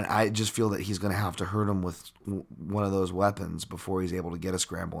 And I just feel that he's going to have to hurt him with one of those weapons before he's able to get a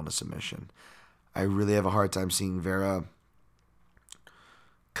scramble and a submission. I really have a hard time seeing Vera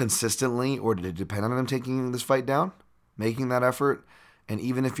consistently or to depend on him taking this fight down, making that effort. And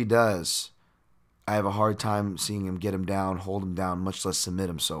even if he does, I have a hard time seeing him get him down, hold him down, much less submit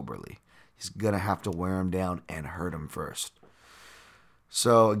him soberly. He's going to have to wear him down and hurt him first.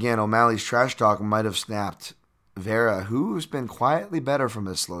 So, again, O'Malley's trash talk might have snapped Vera, who's been quietly better from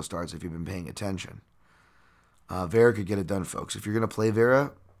his slow starts if you've been paying attention. Vera could get it done, folks. If you're going to play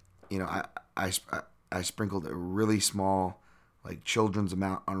Vera, I sprinkled a really small, like, children's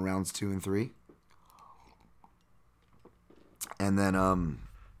amount on rounds 2 and 3. And then,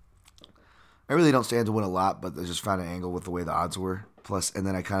 I really don't stand to win a lot, but I just found an angle with the way the odds were. Plus, and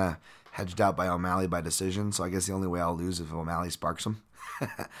then I kind of hedged out by O'Malley by decision, so I guess the only way I'll lose is if O'Malley sparks him.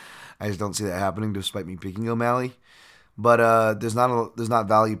 I just don't see that happening, despite me picking O'Malley. But there's not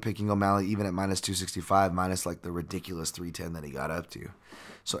value picking O'Malley even at minus 265, minus like the ridiculous 310 that he got up to.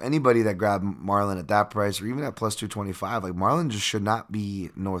 So anybody that grabbed Marlon at that price, or even at plus 225, like Marlon just should not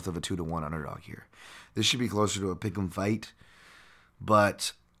be north of a 2-1 underdog here. This should be closer to a pick'em fight.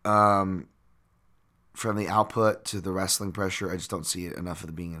 But from the output to the wrestling pressure, I just don't see it enough of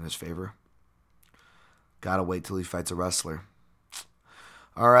it being in his favor. Gotta wait till he fights a wrestler.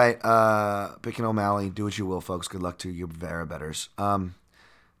 All right, picking O'Malley. Do what you will, folks. Good luck to you Vera bettors.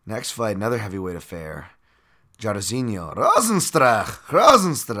 Next fight, another heavyweight affair. Jairzinho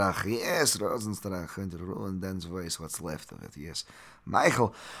Rosenstrach. Yes, Rosenstrach. And Roland Den's voice, what's left of it, yes.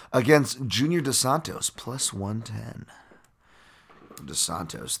 Michael against Junior Dos Santos, plus 110. Dos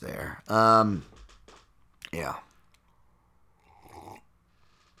Santos there. Yeah.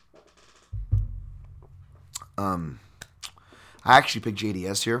 I actually picked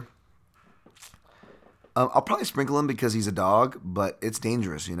JDS here. I'll probably sprinkle him because he's a dog, but it's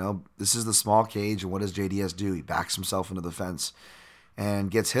dangerous, you know. This is the small cage, and what does JDS do? He backs himself into the fence and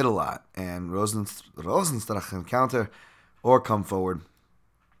gets hit a lot. And Rosenstrach can counter or come forward.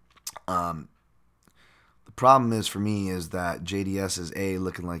 The problem is for me is that JDS is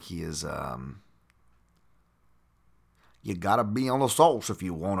looking like he is. You gotta be on the sauce if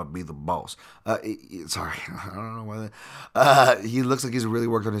you want to be the boss. Sorry, I don't know why. He looks like he's really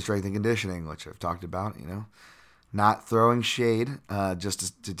worked on his strength and conditioning, which I've talked about. You know, not throwing shade,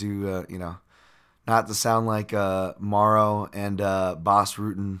 just to do. Not to sound like Morrow and Boss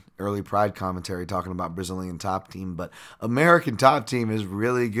Rutan early Pride commentary talking about Brazilian top team, but American top team is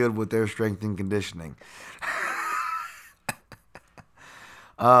really good with their strength and conditioning.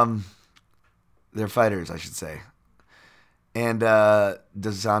 They're fighters, I should say. And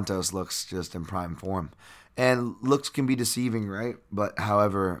Dos Santos looks just in prime form. And looks can be deceiving, right? But,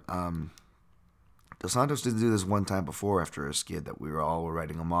 however, Dos Santos did do this one time before after a skid that we were all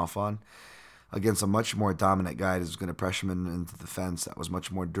writing him off on against a much more dominant guy that was going to pressure him into the fence that was much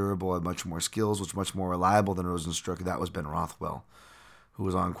more durable, had much more skills, was much more reliable than Rosenstruck. That was Ben Rothwell, who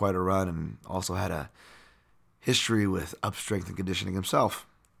was on quite a run and also had a history with up strength and conditioning himself.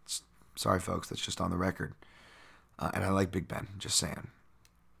 Sorry, folks, that's just on the record. And I like Big Ben, just saying.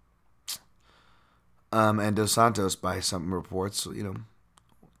 And Dos Santos, by some reports, you know,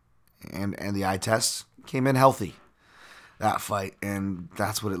 and the eye test came in healthy, that fight. And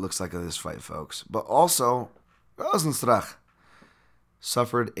that's what it looks like of this fight, folks. But also, Rosenstrach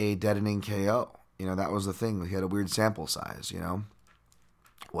suffered a deadening KO. You know, that was the thing. He had a weird sample size, you know.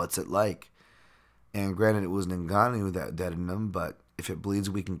 What's it like? And granted, it was Ngannou that deadened him, but if it bleeds,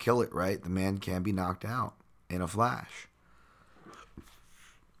 we can kill it, right? The man can be knocked out in a flash.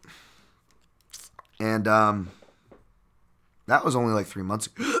 And that was only like 3 months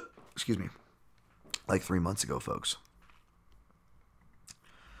ago. Excuse me. Like 3 months ago, folks.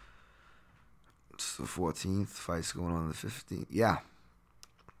 It's the 14th. Fight's going on the 15th. Yeah.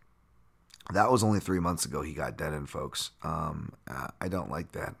 That was only 3 months ago he got deadened, folks. I don't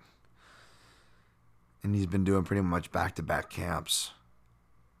like that. And he's been doing pretty much back-to-back camps.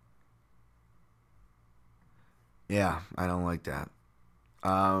 Yeah, I don't like that.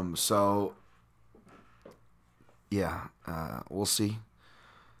 We'll see.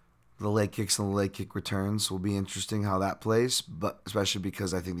 The leg kicks and the leg kick returns will be interesting how that plays, but especially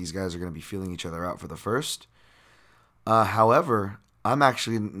because I think these guys are going to be feeling each other out for the first. However, I'm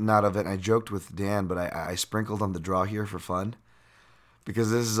actually not of it. I joked with Dan, but I sprinkled on the draw here for fun.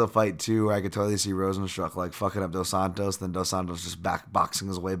 Because this is a fight, too, where I could totally see Rosenstruck, like, fucking up Dos Santos, then Dos Santos just boxing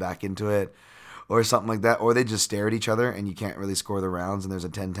his way back into it, or something like that. Or they just stare at each other, and you can't really score the rounds, and there's a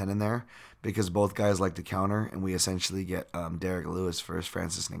 10-10 in there, because both guys like to counter, and we essentially get Derek Lewis versus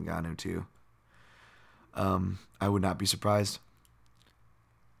Francis Ngannou, too. I would not be surprised.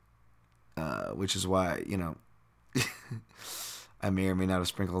 Which is why, you know, I may or may not have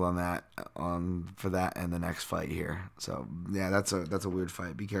sprinkled on that for that and the next fight here. So yeah, that's a weird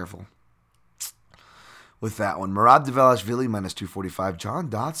fight. Be careful with that one. Merab Dvalishvili minus 245. John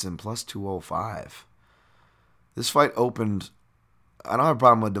Dotson plus 205. This fight opened. I don't have a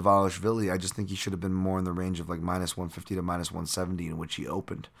problem with Dvalishvili. I just think he should have been more in the range of like minus 150 to minus 170 in which he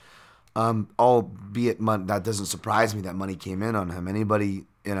opened. Albeit that doesn't surprise me that money came in on him. Anybody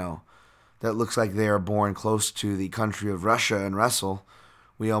that looks like they are born close to the country of Russia and wrestle,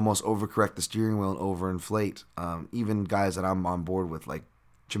 we almost overcorrect the steering wheel and overinflate. Even guys that I'm on board with, like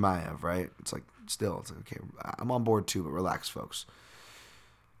Chimaev, right? It's like okay, I'm on board too, but relax, folks.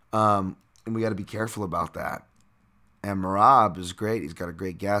 And we got to be careful about that. And Merab is great. He's got a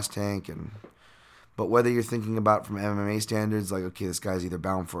great gas tank, but whether you're thinking about from MMA standards, like, okay, this guy's either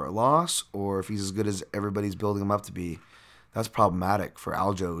bound for a loss, or if he's as good as everybody's building him up to be, that's problematic for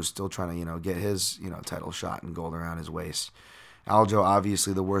Aljo, who's still trying to, get his, title shot and gold around his waist. Aljo,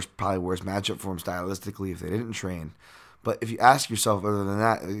 obviously probably worst matchup for him stylistically if they didn't train. But if you ask yourself, other than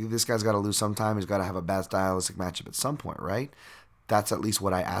that, this guy's got to lose sometime. He's got to have a bad stylistic matchup at some point, right? That's at least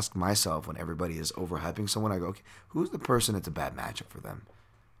what I ask myself when everybody is overhyping someone. I go, okay, who's the person that's a bad matchup for them?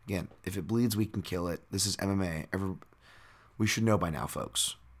 Again, if it bleeds, we can kill it. This is MMA. We should know by now,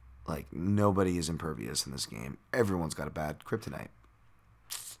 folks. Like, nobody is impervious in this game. Everyone's got a bad kryptonite.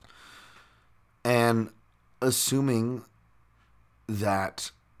 And assuming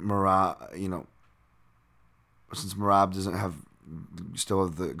that Merab, since Merab doesn't still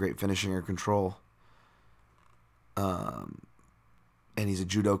have the great finishing or control, and he's a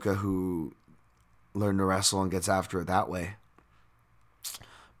judoka who learned to wrestle and gets after it that way,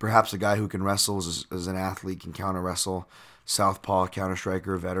 perhaps a guy who can wrestle as an athlete can counter wrestle. Southpaw,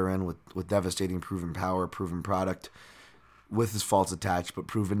 counter-striker, veteran with devastating proven power, proven product, with his faults attached, but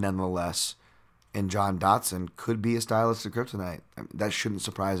proven nonetheless. And John Dotson could be a stylistic kryptonite. I mean, that shouldn't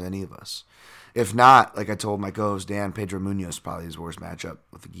surprise any of us. If not, like I told my co-host Dan, Pedro Munoz probably his worst matchup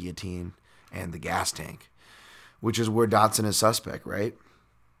with the guillotine and the gas tank, which is where Dotson is suspect, right?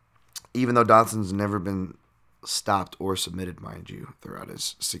 Even though Dotson's never been stopped or submitted, mind you, throughout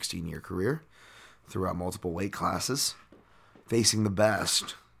his 16-year career, throughout multiple weight classes, facing the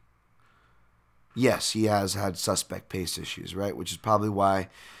best. Yes, he has had suspect pace issues, right? Which is probably why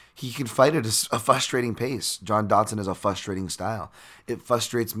he can fight at a frustrating pace. John Dotson has a frustrating style. It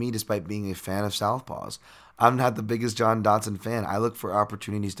frustrates me despite being a fan of Southpaws. I'm not the biggest John Dotson fan. I look for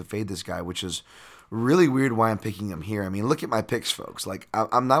opportunities to fade this guy, which is really weird why I'm picking him here. I mean, look at my picks, folks. Like,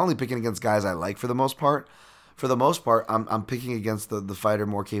 I'm not only picking against guys I like for the most part. For the most part, I'm picking against the fighter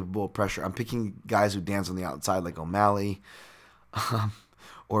more capable of pressure. I'm picking guys who dance on the outside like O'Malley.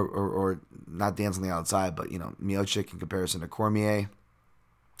 Or not dance on the outside, but, Miocic in comparison to Cormier.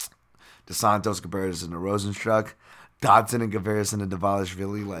 Dos Santos in comparison to Rosenstruck. Dodson in comparison to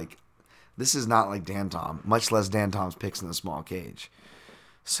Dvalishvili. Like, this is not like Dan Tom, much less Dan Tom's picks in the small cage.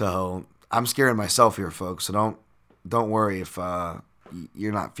 So I'm scaring myself here, folks. So don't worry if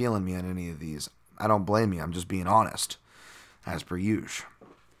you're not feeling me on any of these. I don't blame you. I'm just being honest, as per usual.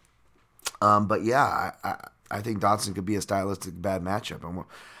 But yeah, I think Dotson could be a stylistic bad matchup.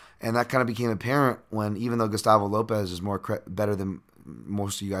 And that kind of became apparent when, even though Gustavo Lopez is better than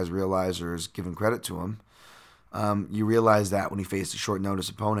most of you guys realize or is given credit to him, you realize that when he faced a short notice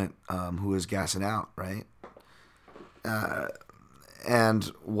opponent who was gassing out, right? And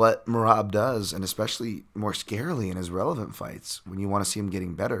what Merab does, and especially more scarily in his relevant fights, when you want to see him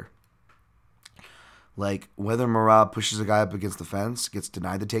getting better, like whether Merab pushes a guy up against the fence, gets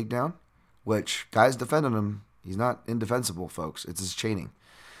denied the takedown, which guys defending him, he's not indefensible, folks. It's his chaining.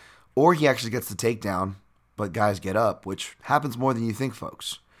 Or he actually gets the takedown, but guys get up, which happens more than you think,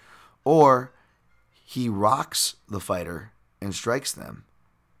 folks. Or he rocks the fighter and strikes them.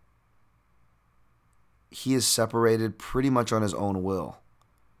 He is separated pretty much on his own will.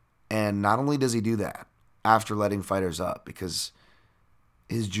 And not only does he do that after letting fighters up, because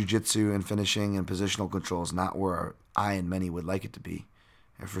his jiu-jitsu and finishing and positional control is not where I and many would like it to be,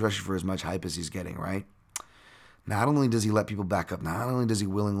 especially for as much hype as he's getting, right? Not only does he let people back up, not only does he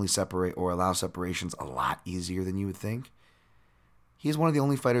willingly separate or allow separations a lot easier than you would think, he is one of the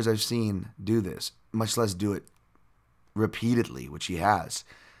only fighters I've seen do this, much less do it repeatedly, which he has.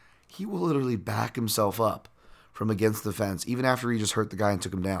 He will literally back himself up from against the fence, even after he just hurt the guy and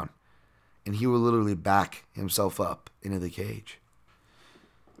took him down. And he will literally back himself up into the cage.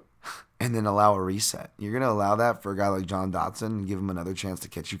 And then allow a reset. You're going to allow that for a guy like John Dotson and give him another chance to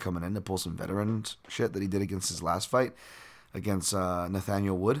catch you coming in to pull some veteran shit that he did against his last fight against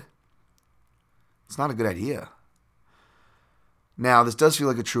Nathaniel Wood? It's not a good idea. Now, this does feel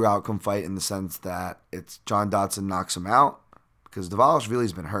like a true outcome fight in the sense that it's John Dotson knocks him out, because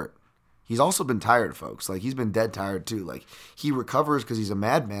Dvalishvili's been hurt. He's also been tired, folks. Like, he's been dead tired, too. Like, he recovers because he's a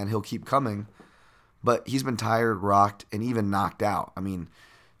madman. He'll keep coming. But he's been tired, rocked, and even knocked out. I mean,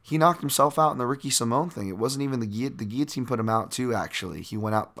 he knocked himself out in the Ricky Simone thing. It wasn't even the guillotine put him out, too, actually. He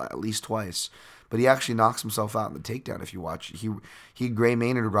went out at least twice. But he actually knocks himself out in the takedown, if you watch. He Gray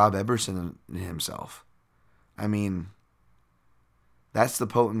Maynard Rob Eberson himself. I mean, that's the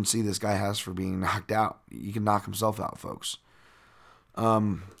potency this guy has for being knocked out. He can knock himself out, folks.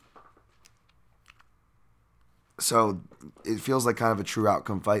 So it feels like kind of a true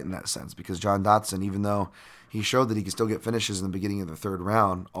outcome fight in that sense, because John Dodson, even though he showed that he could still get finishes in the beginning of the third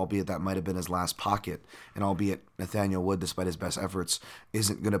round, albeit that might have been his last pocket, and albeit Nathaniel Wood, despite his best efforts,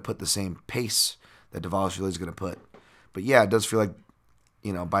 isn't going to put the same pace that Dvalishvili is going to put. But yeah, it does feel like,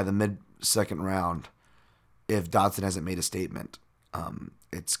 by the mid-second round, if Dodson hasn't made a statement,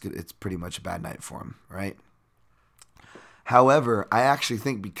 it's pretty much a bad night for him, right? However, I actually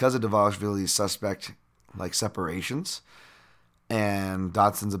think because of Dvalishvili's suspect separations and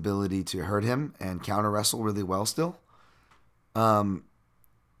Dodson's ability to hurt him and counter wrestle really well still,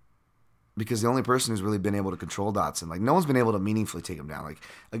 because the only person who's really been able to control Dodson, no one's been able to meaningfully take him down.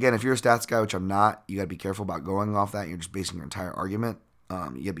 Again, if you're a stats guy, which I'm not, you got to be careful about going off that. You're just basing your entire argument. You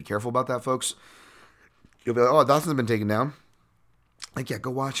got to be careful about that, folks. You'll be like, oh, Dodson's been taken down. Yeah,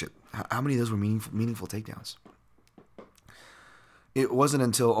 go watch it. How many of those were meaningful takedowns? It wasn't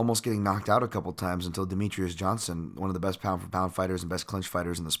until almost getting knocked out a couple times until Demetrius Johnson, one of the best pound-for-pound fighters and best clinch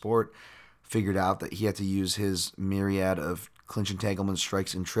fighters in the sport, figured out that he had to use his myriad of clinch entanglements,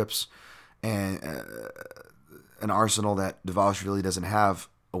 strikes, and trips, and an arsenal that Dvalishvili doesn't have,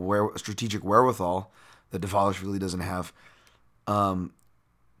 a strategic wherewithal that Dvalishvili doesn't have,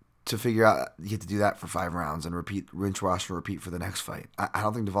 to figure out you have to do that for 5 rounds and rinse, wash, and repeat for the next fight. I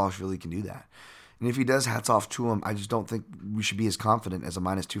don't think Dvalishvili can do that. And if he does, hats off to him. I just don't think we should be as confident as a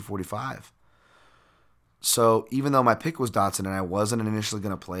minus 245. So even though my pick was Dodson and I wasn't initially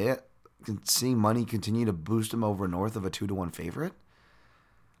going to play it, seeing money continue to boost him over north of a 2-1 favorite,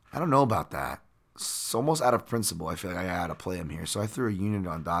 I don't know about that. It's almost out of principle. I feel like I got to play him here. So I threw a unit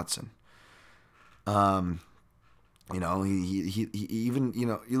on Dodson. He even,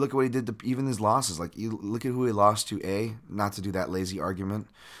 you look at what he did to even his losses. You look at who he lost to, not to do that lazy argument,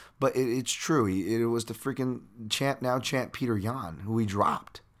 but it's true. It was the freaking champ Peter Yan, who he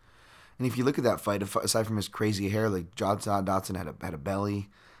dropped. And if you look at that fight, aside from his crazy hair, John Dodson had a belly.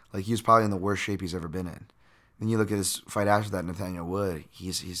 He was probably in the worst shape he's ever been in. Then you look at his fight after that, Nathaniel Wood,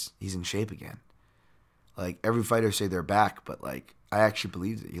 he's in shape again. Every fighter say they're back, but I actually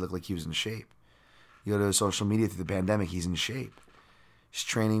believed it. He looked like he was in shape. You go to his social media through the pandemic, he's in shape. His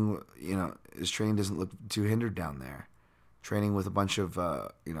training, his training doesn't look too hindered down there. Training with a bunch of,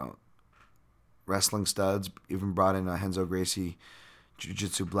 wrestling studs, even brought in Renzo Gracie,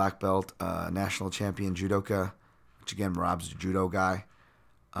 jiu-jitsu black belt, national champion judoka, which again, Marab's a judo guy,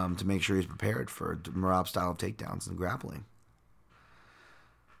 to make sure he's prepared for Marab's style of takedowns and grappling.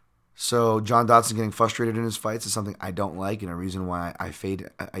 So John Dodson getting frustrated in his fights is something I don't like, and a reason why I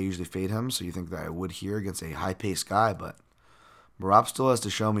usually fade him. So you think that I would here against a high-paced guy, but Marab still has to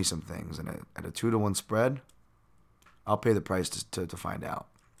show me some things, and at a 2-1 spread, I'll pay the price to find out.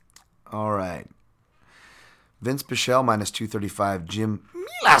 All right. Vince Pichel minus 235. Jim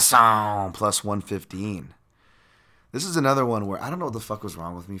Milasson plus 115. This is another one where I don't know what the fuck was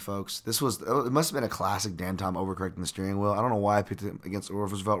wrong with me, folks. It must have been a classic Dan Tom overcorrecting the steering wheel. I don't know why I picked him against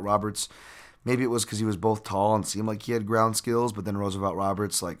Roosevelt Roberts. Maybe it was because he was both tall and seemed like he had ground skills, but then Roosevelt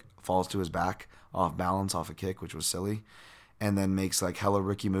Roberts falls to his back off balance off a kick, which was silly, and then makes hella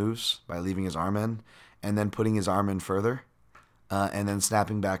rookie moves by leaving his arm in and then putting his arm in further. And then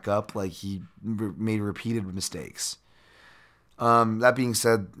snapping back up he made repeated mistakes. That being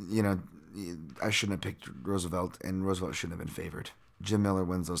said, I shouldn't have picked Roosevelt, and Roosevelt shouldn't have been favored. Jim Miller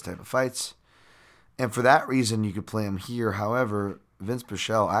wins those type of fights. And for that reason, you could play him here. However, Vince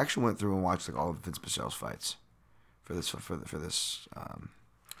Pichel, I actually went through and watched all of Vince Pichel's fights for this, because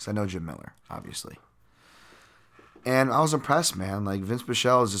I know Jim Miller, obviously. And I was impressed, man. Vince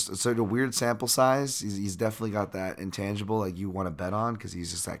Pichel is just such a weird sample size. He's definitely got that intangible you want to bet on, because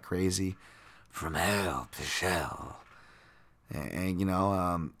he's just that crazy. From hell, Pichel.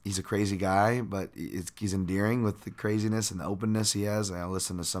 And he's a crazy guy, but he's endearing with the craziness and the openness he has. I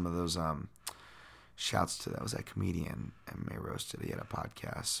listened to some of those shouts to that comedian MMA Roasted. He had a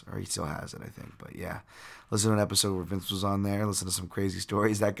podcast, or he still has it, I think. But yeah, listen to an episode where Vince was on there. Listen to some crazy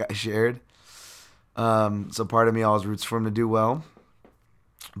stories that guy shared. So part of me always roots for him to do well,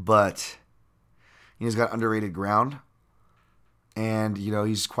 but he's got underrated ground, and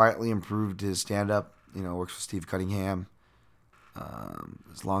he's quietly improved his stand-up. Works with Steve Cunningham.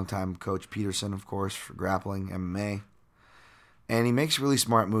 His longtime coach Peterson, of course, for grappling, MMA. And he makes really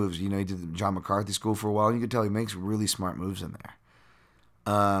smart moves. You know, he did the John McCarthy school for a while, and you could tell he makes really smart moves in there.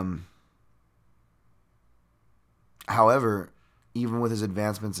 However, even with his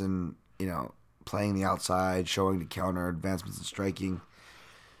advancements in, playing the outside, showing the counter, advancements in striking,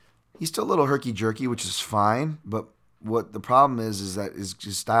 he's still a little herky-jerky, which is fine. But what the problem is that his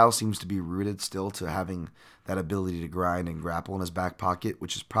style seems to be rooted still to having that ability to grind and grapple in his back pocket,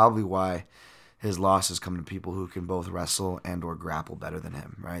 which is probably why his losses come to people who can both wrestle and or grapple better than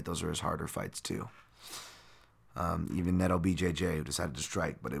him, right? Those are his harder fights, too. Even Neto BJJ, who decided to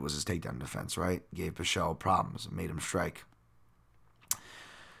strike, but it was his takedown defense, right? Gave Pichel problems and made him strike.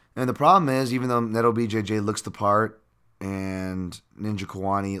 And the problem is, even though Neto BJJ looks the part and Ninja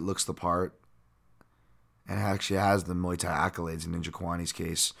Kiwani looks the part and actually has the Muay Thai accolades in Ninja Kiwani's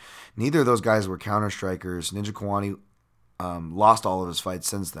case, neither of those guys were counter strikers. Ninja Kiwani lost all of his fights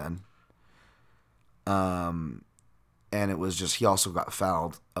since then. And it was just, he also got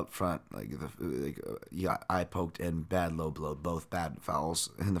fouled up front. He got eye poked and bad low blow, both bad fouls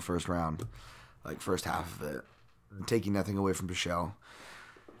in the first round, first half of it, taking nothing away from Pichel.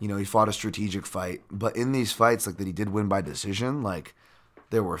 He fought a strategic fight, but in these fights, that he did win by decision,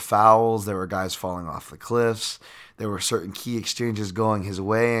 there were fouls, there were guys falling off the cliffs, there were certain key exchanges going his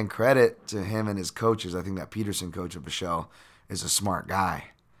way, and credit to him and his coaches. I think that Peterson, coach of Pichel, is a smart guy.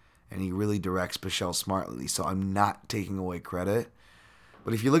 And he really directs Pichel smartly, so I'm not taking away credit.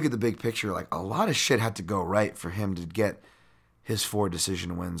 But if you look at the big picture, a lot of shit had to go right for him to get his 4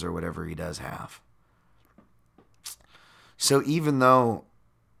 decision wins or whatever he does have. So even though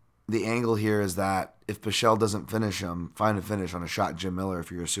the angle here is that if Pichel doesn't finish him, find a finish on a shot Jim Miller, if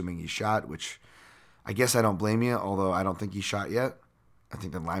you're assuming he's shot, which I guess I don't blame you, although I don't think he's shot yet. I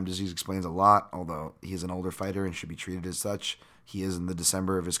think that Lyme disease explains a lot, although he's an older fighter and should be treated as such. He is in the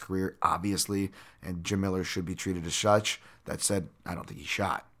December of his career, obviously, and Jim Miller should be treated as such. That said, I don't think he's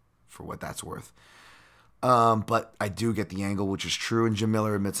shot, for what that's worth. But I do get the angle, which is true, and Jim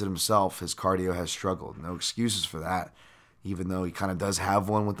Miller admits it himself. His cardio has struggled. No excuses for that, even though he kind of does have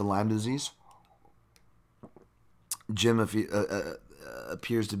one with the Lyme disease. Jim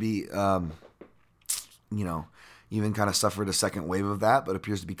appears to be, even kind of suffered a second wave of that, but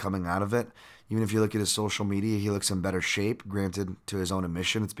appears to be coming out of it. Even if you look at his social media, he looks in better shape. Granted, to his own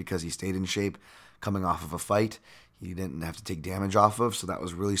admission, it's because he stayed in shape coming off of a fight he didn't have to take damage off of, so that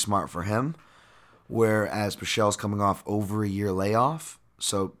was really smart for him. Whereas Pichel's coming off over a year layoff.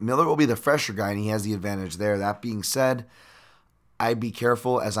 So Miller will be the fresher guy, and he has the advantage there. That being said, I'd be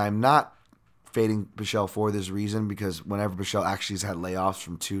careful, as I'm not fading Pichel for this reason, because whenever Pichel actually has had layoffs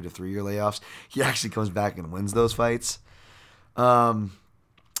from 2 to 3 year layoffs, he actually comes back and wins those fights.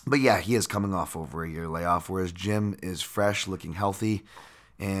 But yeah, he is coming off over a year layoff, whereas Jim is fresh, looking healthy,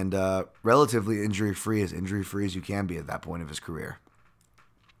 and relatively injury-free as you can be at that point of his career.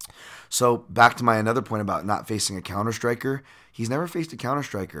 So back to my another point about not facing a counter striker. He's never faced a counter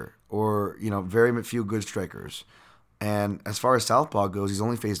striker, or very few good strikers. And as far as southpaw goes, he's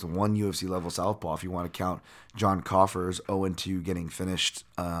only faced one UFC level southpaw. If you want to count John Coffer's 0-2 getting finished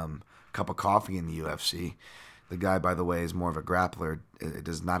cup of coffee in the UFC. The guy, by the way, is more of a grappler. It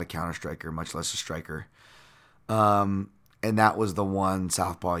is not a counter striker, much less a striker. And that was the one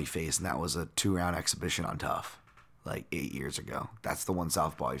southpaw he faced, and that was a 2-round exhibition on Tough, 8 years ago. That's the one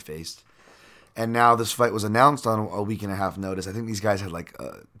southpaw he faced. And now this fight was announced on a week and a half notice. I think these guys had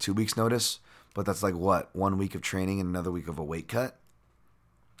 2 weeks notice, but that's 1 week of training and another week of a weight cut.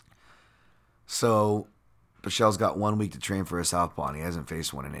 So Pichel's got 1 week to train for a southpaw, and he hasn't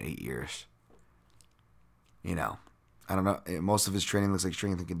faced one in 8 years. I don't know. Most of his training looks like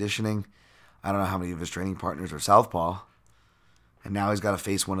strength and conditioning. I don't know how many of his training partners are southpaw. And now he's got to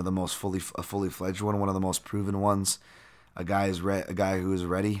face one of the most fully fledged one of the most proven ones. A guy who is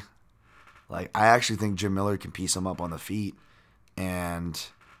ready. I actually think Jim Miller can piece him up on the feet, and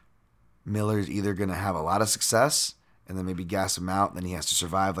Miller's either going to have a lot of success and then maybe gas him out, and then he has to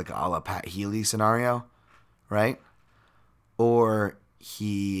survive a la Pat Healy scenario, right? Or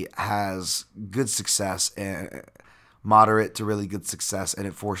he has good success, and moderate to really good success, and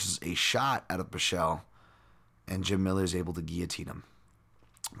it forces a shot out of Pichel, and Jim Miller is able to guillotine him.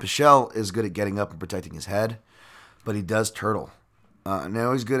 Pichel is good at getting up and protecting his head, but he does turtle.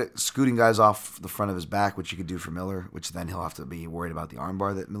 Now he's good at scooting guys off the front of his back, which you could do for Miller, which then he'll have to be worried about the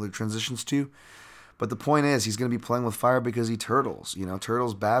armbar that Miller transitions to. But the point is, he's going to be playing with fire because he turtles.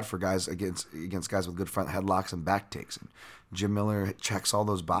 Turtles bad for guys against guys with good front headlocks and back takes. And Jim Miller checks all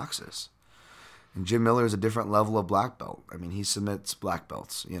those boxes. And Jim Miller is a different level of black belt. I mean, he submits black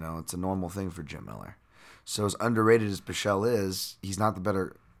belts. It's a normal thing for Jim Miller. So as underrated as Pichel is, he's not the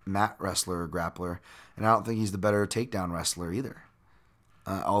better mat wrestler or grappler, and I don't think he's the better takedown wrestler either.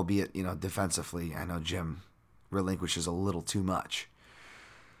 Albeit, defensively, I know Jim relinquishes a little too much.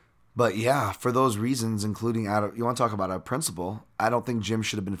 But yeah, for those reasons, including you want to talk about a principle, I don't think Jim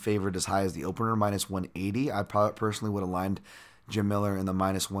should have been favored as high as the opener, minus 180. I probably personally would have lined Jim Miller in the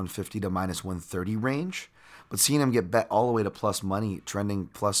minus 150 to minus 130 range. But seeing him get bet all the way to plus money, trending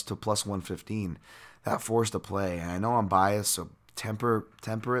plus to plus 115, that forced a play. And I know I'm biased, so temper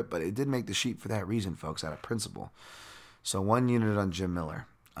it, but it did make the sheet for that reason, folks, out of principle. So 1 unit on Jim Miller.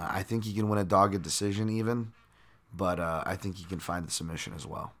 I think he can win a dogged decision even, but I think he can find the submission as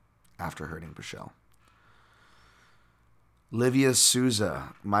well after hurting Pichel. Livia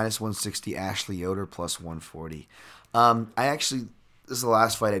Souza, minus 160. Ashley Yoder, plus 140. This is the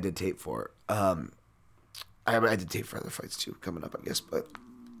last fight I did tape for. I did tape for other fights too, coming up, I guess, but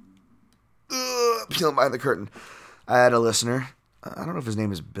peeling behind the curtain. I had a listener. I don't know if his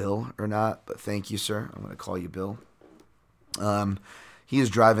name is Bill or not, but thank you, sir. I'm going to call you Bill. He is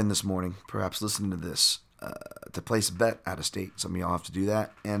driving this morning, perhaps listening to this, to place a bet out of state. Some of y'all have to do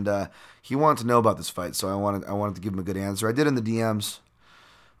that. And he wanted to know about this fight, so I wanted to give him a good answer. I did in the DMs.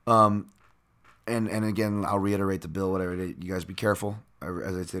 And again, I'll reiterate to Bill, whatever, you guys be careful,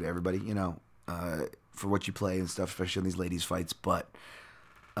 as I said to everybody, for what you play and stuff, especially in these ladies' fights. But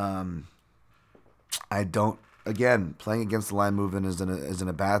I don't, again, playing against the line movement isn't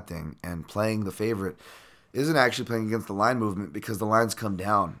a bad thing. And playing the favorite isn't actually playing against the line movement because the lines come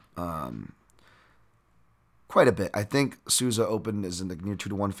down quite a bit. I think Souza opened as a near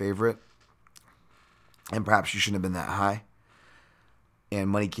 2-1 favorite, and perhaps she shouldn't have been that high. And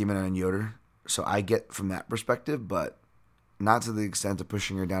money came in on Yoder, so I get from that perspective, but not to the extent of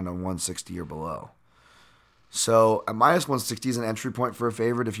pushing her down to 160 or below. So a minus 160 is an entry point for a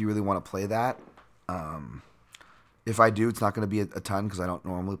favorite if you really want to play that. If I do, it's not going to be a ton because I don't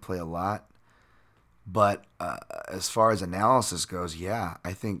normally play a lot. But as far as analysis goes, yeah,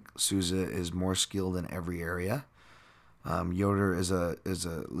 I think Souza is more skilled in every area. Yoder is a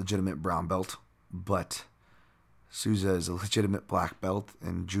legitimate brown belt, but Souza is a legitimate black belt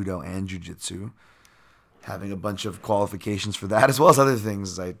in judo and jiu-jitsu, having a bunch of qualifications for that, as well as other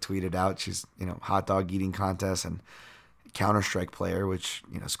things. As I tweeted out, she's hot dog eating contest and Counter-Strike player, which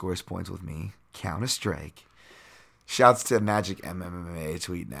scores points with me. Counter-Strike. Shouts to Magic MMA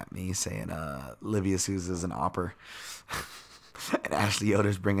tweeting at me saying Livia Souza is an opper. And Ashley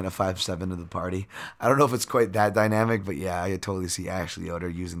Yoder's bringing a 5'7" to the party. I don't know if it's quite that dynamic, but yeah, I totally see Ashley Yoder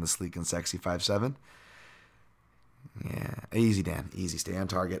using the sleek and sexy 5'7". Yeah, easy, Dan. Easy, stay on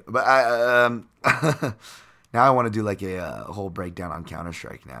target. But now I want to do like a whole breakdown on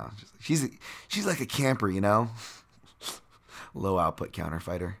Counter-Strike now. She's like a camper, low output counter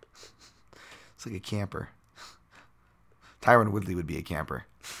fighter. It's like a camper. Tyron Woodley would be a camper.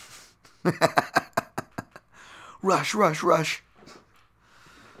 Rush, rush, rush.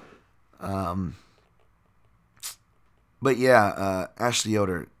 But yeah, Ashley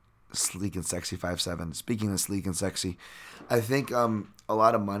Yoder, sleek and sexy 5'7". Speaking of sleek and sexy, I think a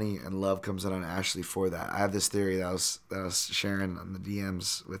lot of money and love comes in on Ashley for that. I have this theory that I was sharing on the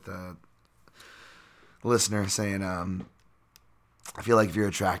DMs with a listener saying, I feel like if you're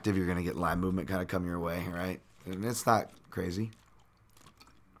attractive, you're gonna get line movement kind of come your way, right? And it's not crazy.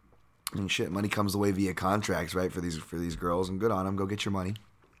 I mean, shit, money comes the way via contracts, right? For these girls, and good on them. Go get your money.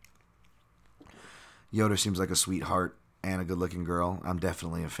 Yoder seems like a sweetheart and a good-looking girl. I'm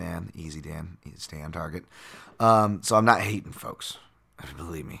definitely a fan. Easy, Dan. Stay on target. So I'm not hating, folks.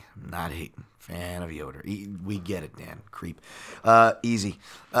 Believe me, I'm not hating. Fan of Yoder. We get it, Dan. Creep. Easy.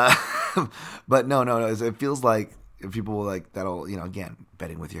 But no. It feels like if people like that'll, again,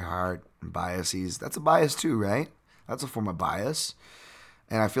 betting with your heart and biases. That's a bias too, right? That's a form of bias.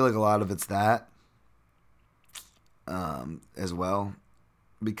 And I feel like a lot of it's that as well.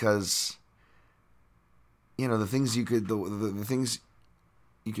 Because the things you could the things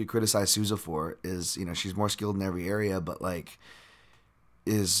you could criticize Souza for is she's more skilled in every area, but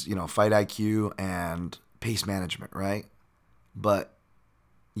is fight IQ and pace management, right? But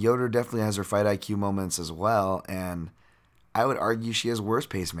Yoder definitely has her fight IQ moments as well, and I would argue she has worse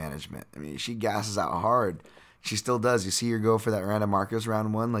pace management. I mean, she gasses out hard. She still does. You see her go for that Randa Marcus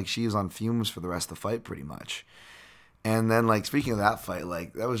round one, like she was on fumes for the rest of the fight pretty much. And then speaking of that fight,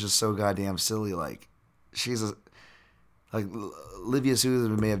 that was just so goddamn silly. Livia Souza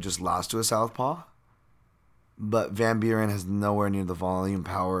may have just lost to a southpaw, but Van Buren has nowhere near the volume,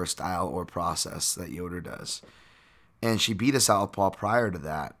 power, style, or process that Yoder does. And she beat a southpaw prior to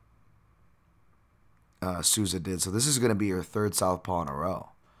that. Souza did. So this is going to be her third southpaw in a row.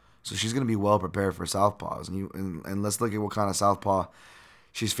 So she's going to be well prepared for southpaws. And let's look at what kind of southpaw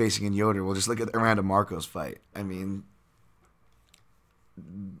she's facing in Yoder. We'll just look at the Amanda Marcos fight. I mean,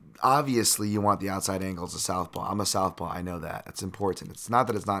 obviously you want the outside angles of southpaw. I'm a southpaw. I know that. It's important. It's not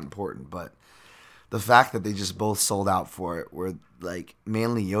that it's not important, but the fact that they just both sold out for it, where like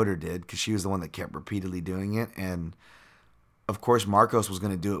mainly Yoder did, because she was the one that kept repeatedly doing it, and of course Marcos was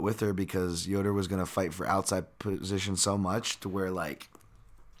going to do it with her because Yoder was going to fight for outside position so much to where like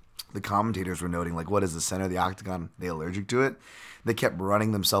the commentators were noting like, what is the center of the octagon? They allergic to it? They kept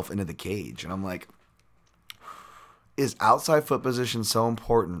running themselves into the cage, and I'm like, is outside foot position so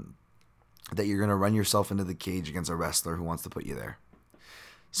important that you're going to run yourself into the cage against a wrestler who wants to put you there?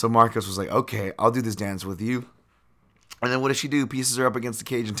 So Marcus was like, okay, I'll do this dance with you. And then what does she do? Pieces her up against the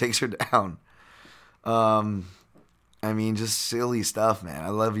cage and takes her down. I mean, just silly stuff, man. I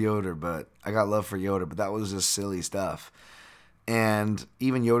love Yoder, but I got love for Yoder, but that was just silly stuff. And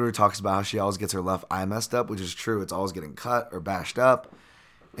even Yoder talks about how she always gets her left eye messed up, which is true. It's always getting cut or bashed up.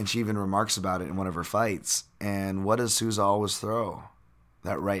 And she even remarks about it in one of her fights. And what does Souza always throw?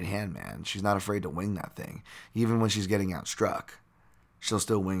 That right hand, man. She's not afraid to wing that thing. Even when she's getting outstruck, she'll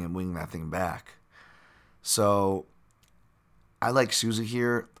still wing that thing back. So I like Souza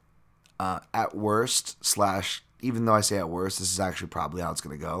here. At worst, even though I say at worst, this is actually probably how it's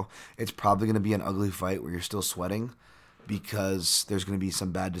going to go. It's probably going to be an ugly fight where you're still sweating because there's going to be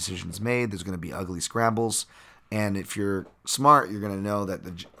some bad decisions made. There's going to be ugly scrambles. And if you're smart, you're going to know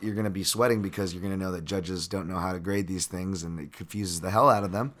that you're going to be sweating because you're going to know that judges don't know how to grade these things, and it confuses the hell out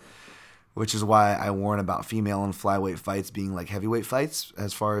of them, which is why I warn about female and flyweight fights being like heavyweight fights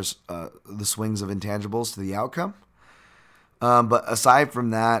as far as the swings of intangibles to the outcome. But aside from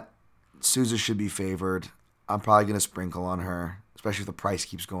that, Souza should be favored. I'm probably going to sprinkle on her, especially if the price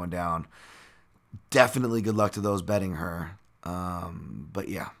keeps going down. Definitely good luck to those betting her. But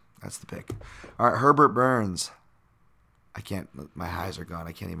yeah, that's the pick. All right, Herbert Burns. I can't, my highs are gone.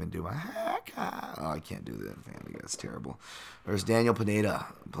 I can't even do my, I can't do that, family. That's terrible. There's Daniel Pineda,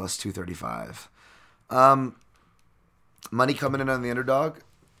 plus 235. Money coming in on the underdog,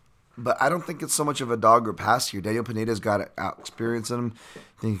 but I don't think it's so much of a dog or pass here. Daniel Pineda's got experience in him.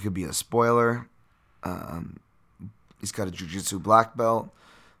 I think he could be a spoiler. He's got a jiu-jitsu black belt,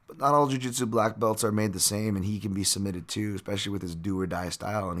 but not all jiu-jitsu black belts are made the same, and he can be submitted too, especially with his do-or-die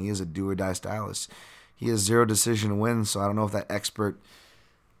style, and he is a do-or-die stylist. He has 0 decision wins, so I don't know if that expert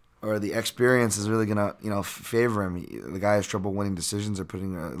or the experience is really going to, favor him. The guy has trouble winning decisions or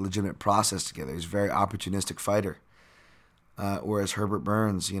putting a legitimate process together. He's a very opportunistic fighter. Whereas Herbert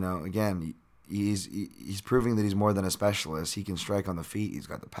Burns, again, he's proving that he's more than a specialist. He can strike on the feet. He's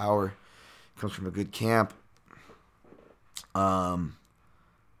got the power. Comes from a good camp. But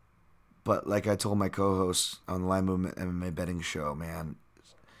like I told my co-host on the Line Movement MMA betting show, man,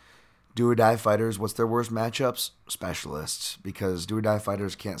 do-or-die fighters, what's their worst matchups? Specialists, because do-or-die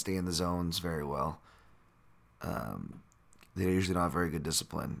fighters can't stay in the zones very well. They usually don't have very good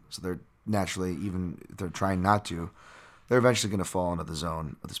discipline, so they're naturally, even if they're trying not to, they're eventually going to fall into the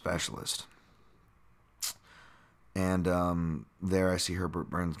zone of the specialist. And there I see Herbert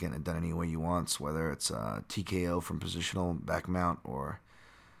Burns getting it done any way he wants, whether it's TKO from positional back mount or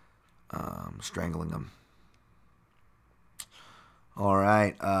strangling him. All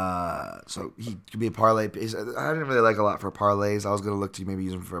right, so he could be a parlay piece. I didn't really like a lot for parlays. I was going to look to maybe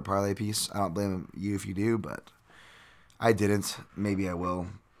use him for a parlay piece. I don't blame you if you do, but I didn't. Maybe I will.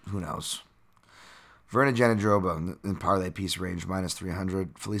 Who knows? Verna Janadroba in parlay piece range, minus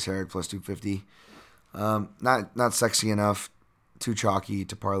 300. Felice Herrig, plus 250. Not sexy enough. Too chalky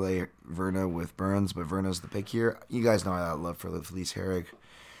to parlay Verna with Burns, but Verna's the pick here. You guys know I have love for Felice Herrig.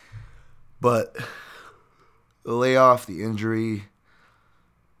 But the layoff, the injury,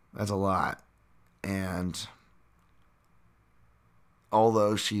 that's a lot. And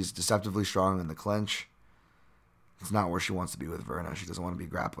although she's deceptively strong in the clinch, it's not where she wants to be with Verna. She doesn't want to be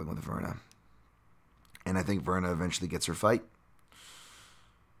grappling with Verna. And I think Verna eventually gets her fight.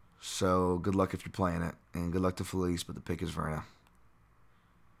 So good luck if you're playing it. And good luck to Felice, but the pick is Verna.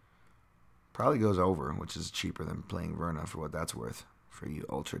 Probably goes over, which is cheaper than playing Verna for what that's worth for you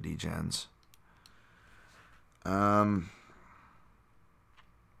ultra degens.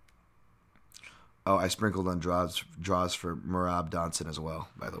 I sprinkled on draws for Merab Dodson as well,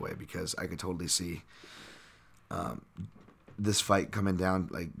 by the way, because I could totally see this fight coming down,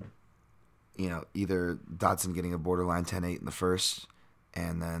 either Dodson getting a borderline 10-8 in the first,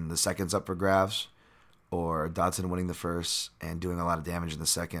 and then the second's up for grabs, or Dodson winning the first and doing a lot of damage in the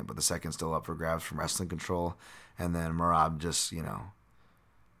second, but the second's still up for grabs from wrestling control, and then Merab just,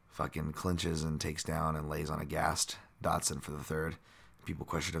 fucking clinches and takes down and lays on a gassed Dodson for the third. people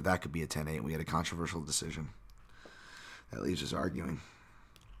question if that could be a 10-8. We had a controversial decision. That leaves us arguing.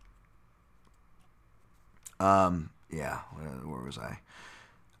 Yeah, where was I?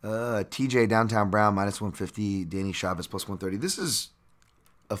 TJ Downtown Brown -150, Danny Chavez +130. This is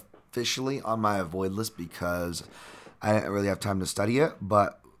officially on my avoid list because I didn't really have time to study it,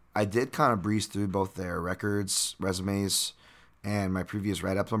 but I did kind of breeze through both their records, resumes, and my previous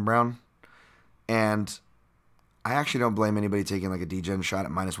write-ups on Brown. And I actually don't blame anybody taking like a D-Gen shot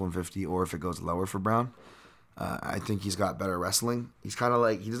at -150 or if it goes lower for Brown. I think he's got better wrestling. He's kind of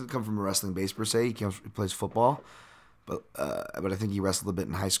like, he doesn't come from a wrestling base per se. He plays football, but I think he wrestled a bit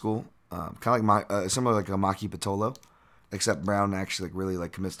in high school. Kind of like similar like a Maki Patolo, except Brown actually like really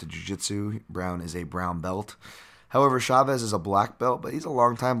like commits to jiu-jitsu. Brown is a brown belt. However, Chavez is a black belt, but he's a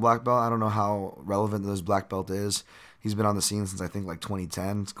long-time black belt. I don't know how relevant this black belt is. He's been on the scene since I think like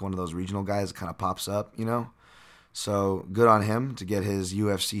 2010. It's one of those regional guys that kind of pops up, you know? So good on him to get his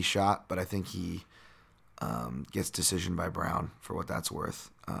UFC shot, but I think he gets decision by Brown for what that's worth.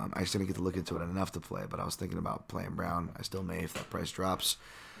 I just didn't get to look into it enough to play, but I was thinking about playing Brown. I still may if that price drops.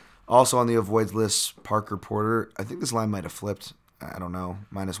 Also on the avoids list, Parker Porter. I think this line might have flipped. I don't know.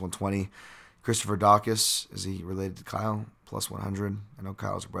 -120. Christopher Dawkins. Is he related to Kyle? +100. I know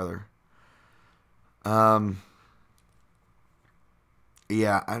Kyle's brother.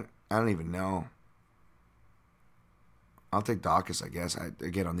 Yeah, I don't even know. I'll take Dawkins, I guess.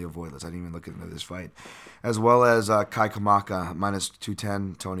 Again, on the avoid list. I didn't even look into this fight. As well as Kai Kamaka,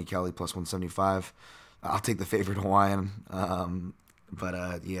 -210. Tony Kelly, +175. I'll take the favorite Hawaiian.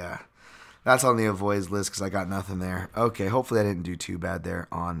 Yeah. That's on the avoids list because I got nothing there. Okay, hopefully I didn't do too bad there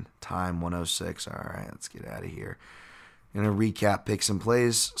on time, 106. All right, let's get out of here. Going to recap picks and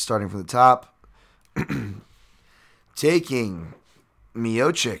plays, starting from the top. Taking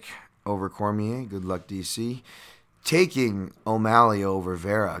Miocic over Cormier. Good luck, DC. Taking O'Malley over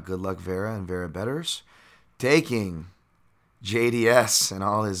Vera. Good luck, Vera and Vera betters. Taking JDS and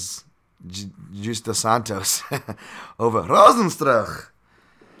all his Justo Santos over Rosenstruck.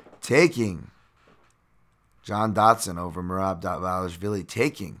 Taking John Dotson over Merab Dvalishvili.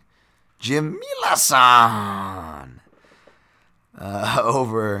 Taking Jim Milasan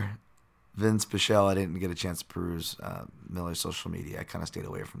over Vince Pichel. I didn't get a chance to peruse Miller's social media. I kind of stayed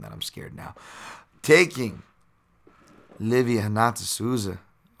away from that. I'm scared now. Taking Livia Hanata Souza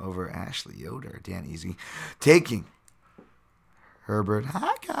over Ashley Yoder. Dan Easy. Taking Herbert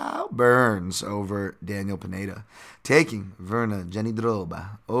Hackau Burns over Daniel Pineda. Taking Verna Jenny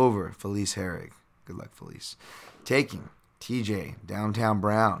Droba over Felice Herrig. Good luck, Felice. Taking TJ Downtown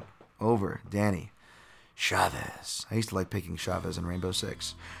Brown over Danny Chavez. I used to like picking Chavez in Rainbow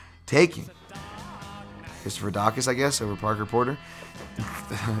Six. Taking Christopher Dawkins, I guess, over Parker Porter.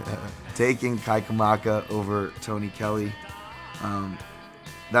 Taking Kai Kamaka over Tony Kelly.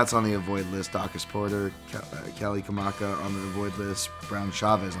 That's on the avoid list. Dawkins Porter, Kelly Kamaka on the avoid list. Brown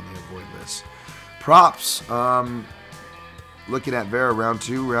Chavez on the avoid list. Props. Looking at Vera round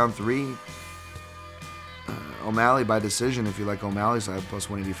 2, round 3. O'Malley by decision if you like O'Malley side,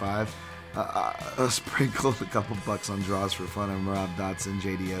 +185. Sprinkled a couple bucks on draws for fun on Rob Dotson,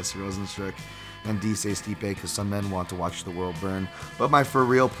 JDS, Rosenstruck, and D-Say Stipe because some men want to watch the world burn. But my for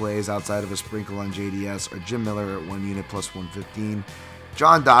real plays outside of a sprinkle on JDS are Jim Miller at 1 unit +115.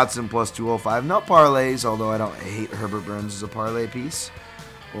 John Dotson +205. No parlays, although I don't hate Herbert Burns as a parlay piece.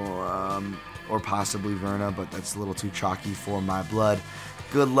 Or possibly Verna, but that's a little too chalky for my blood.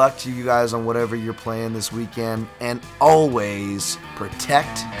 Good luck to you guys on whatever you're playing this weekend. And always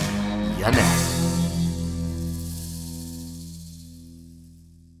protect your neck.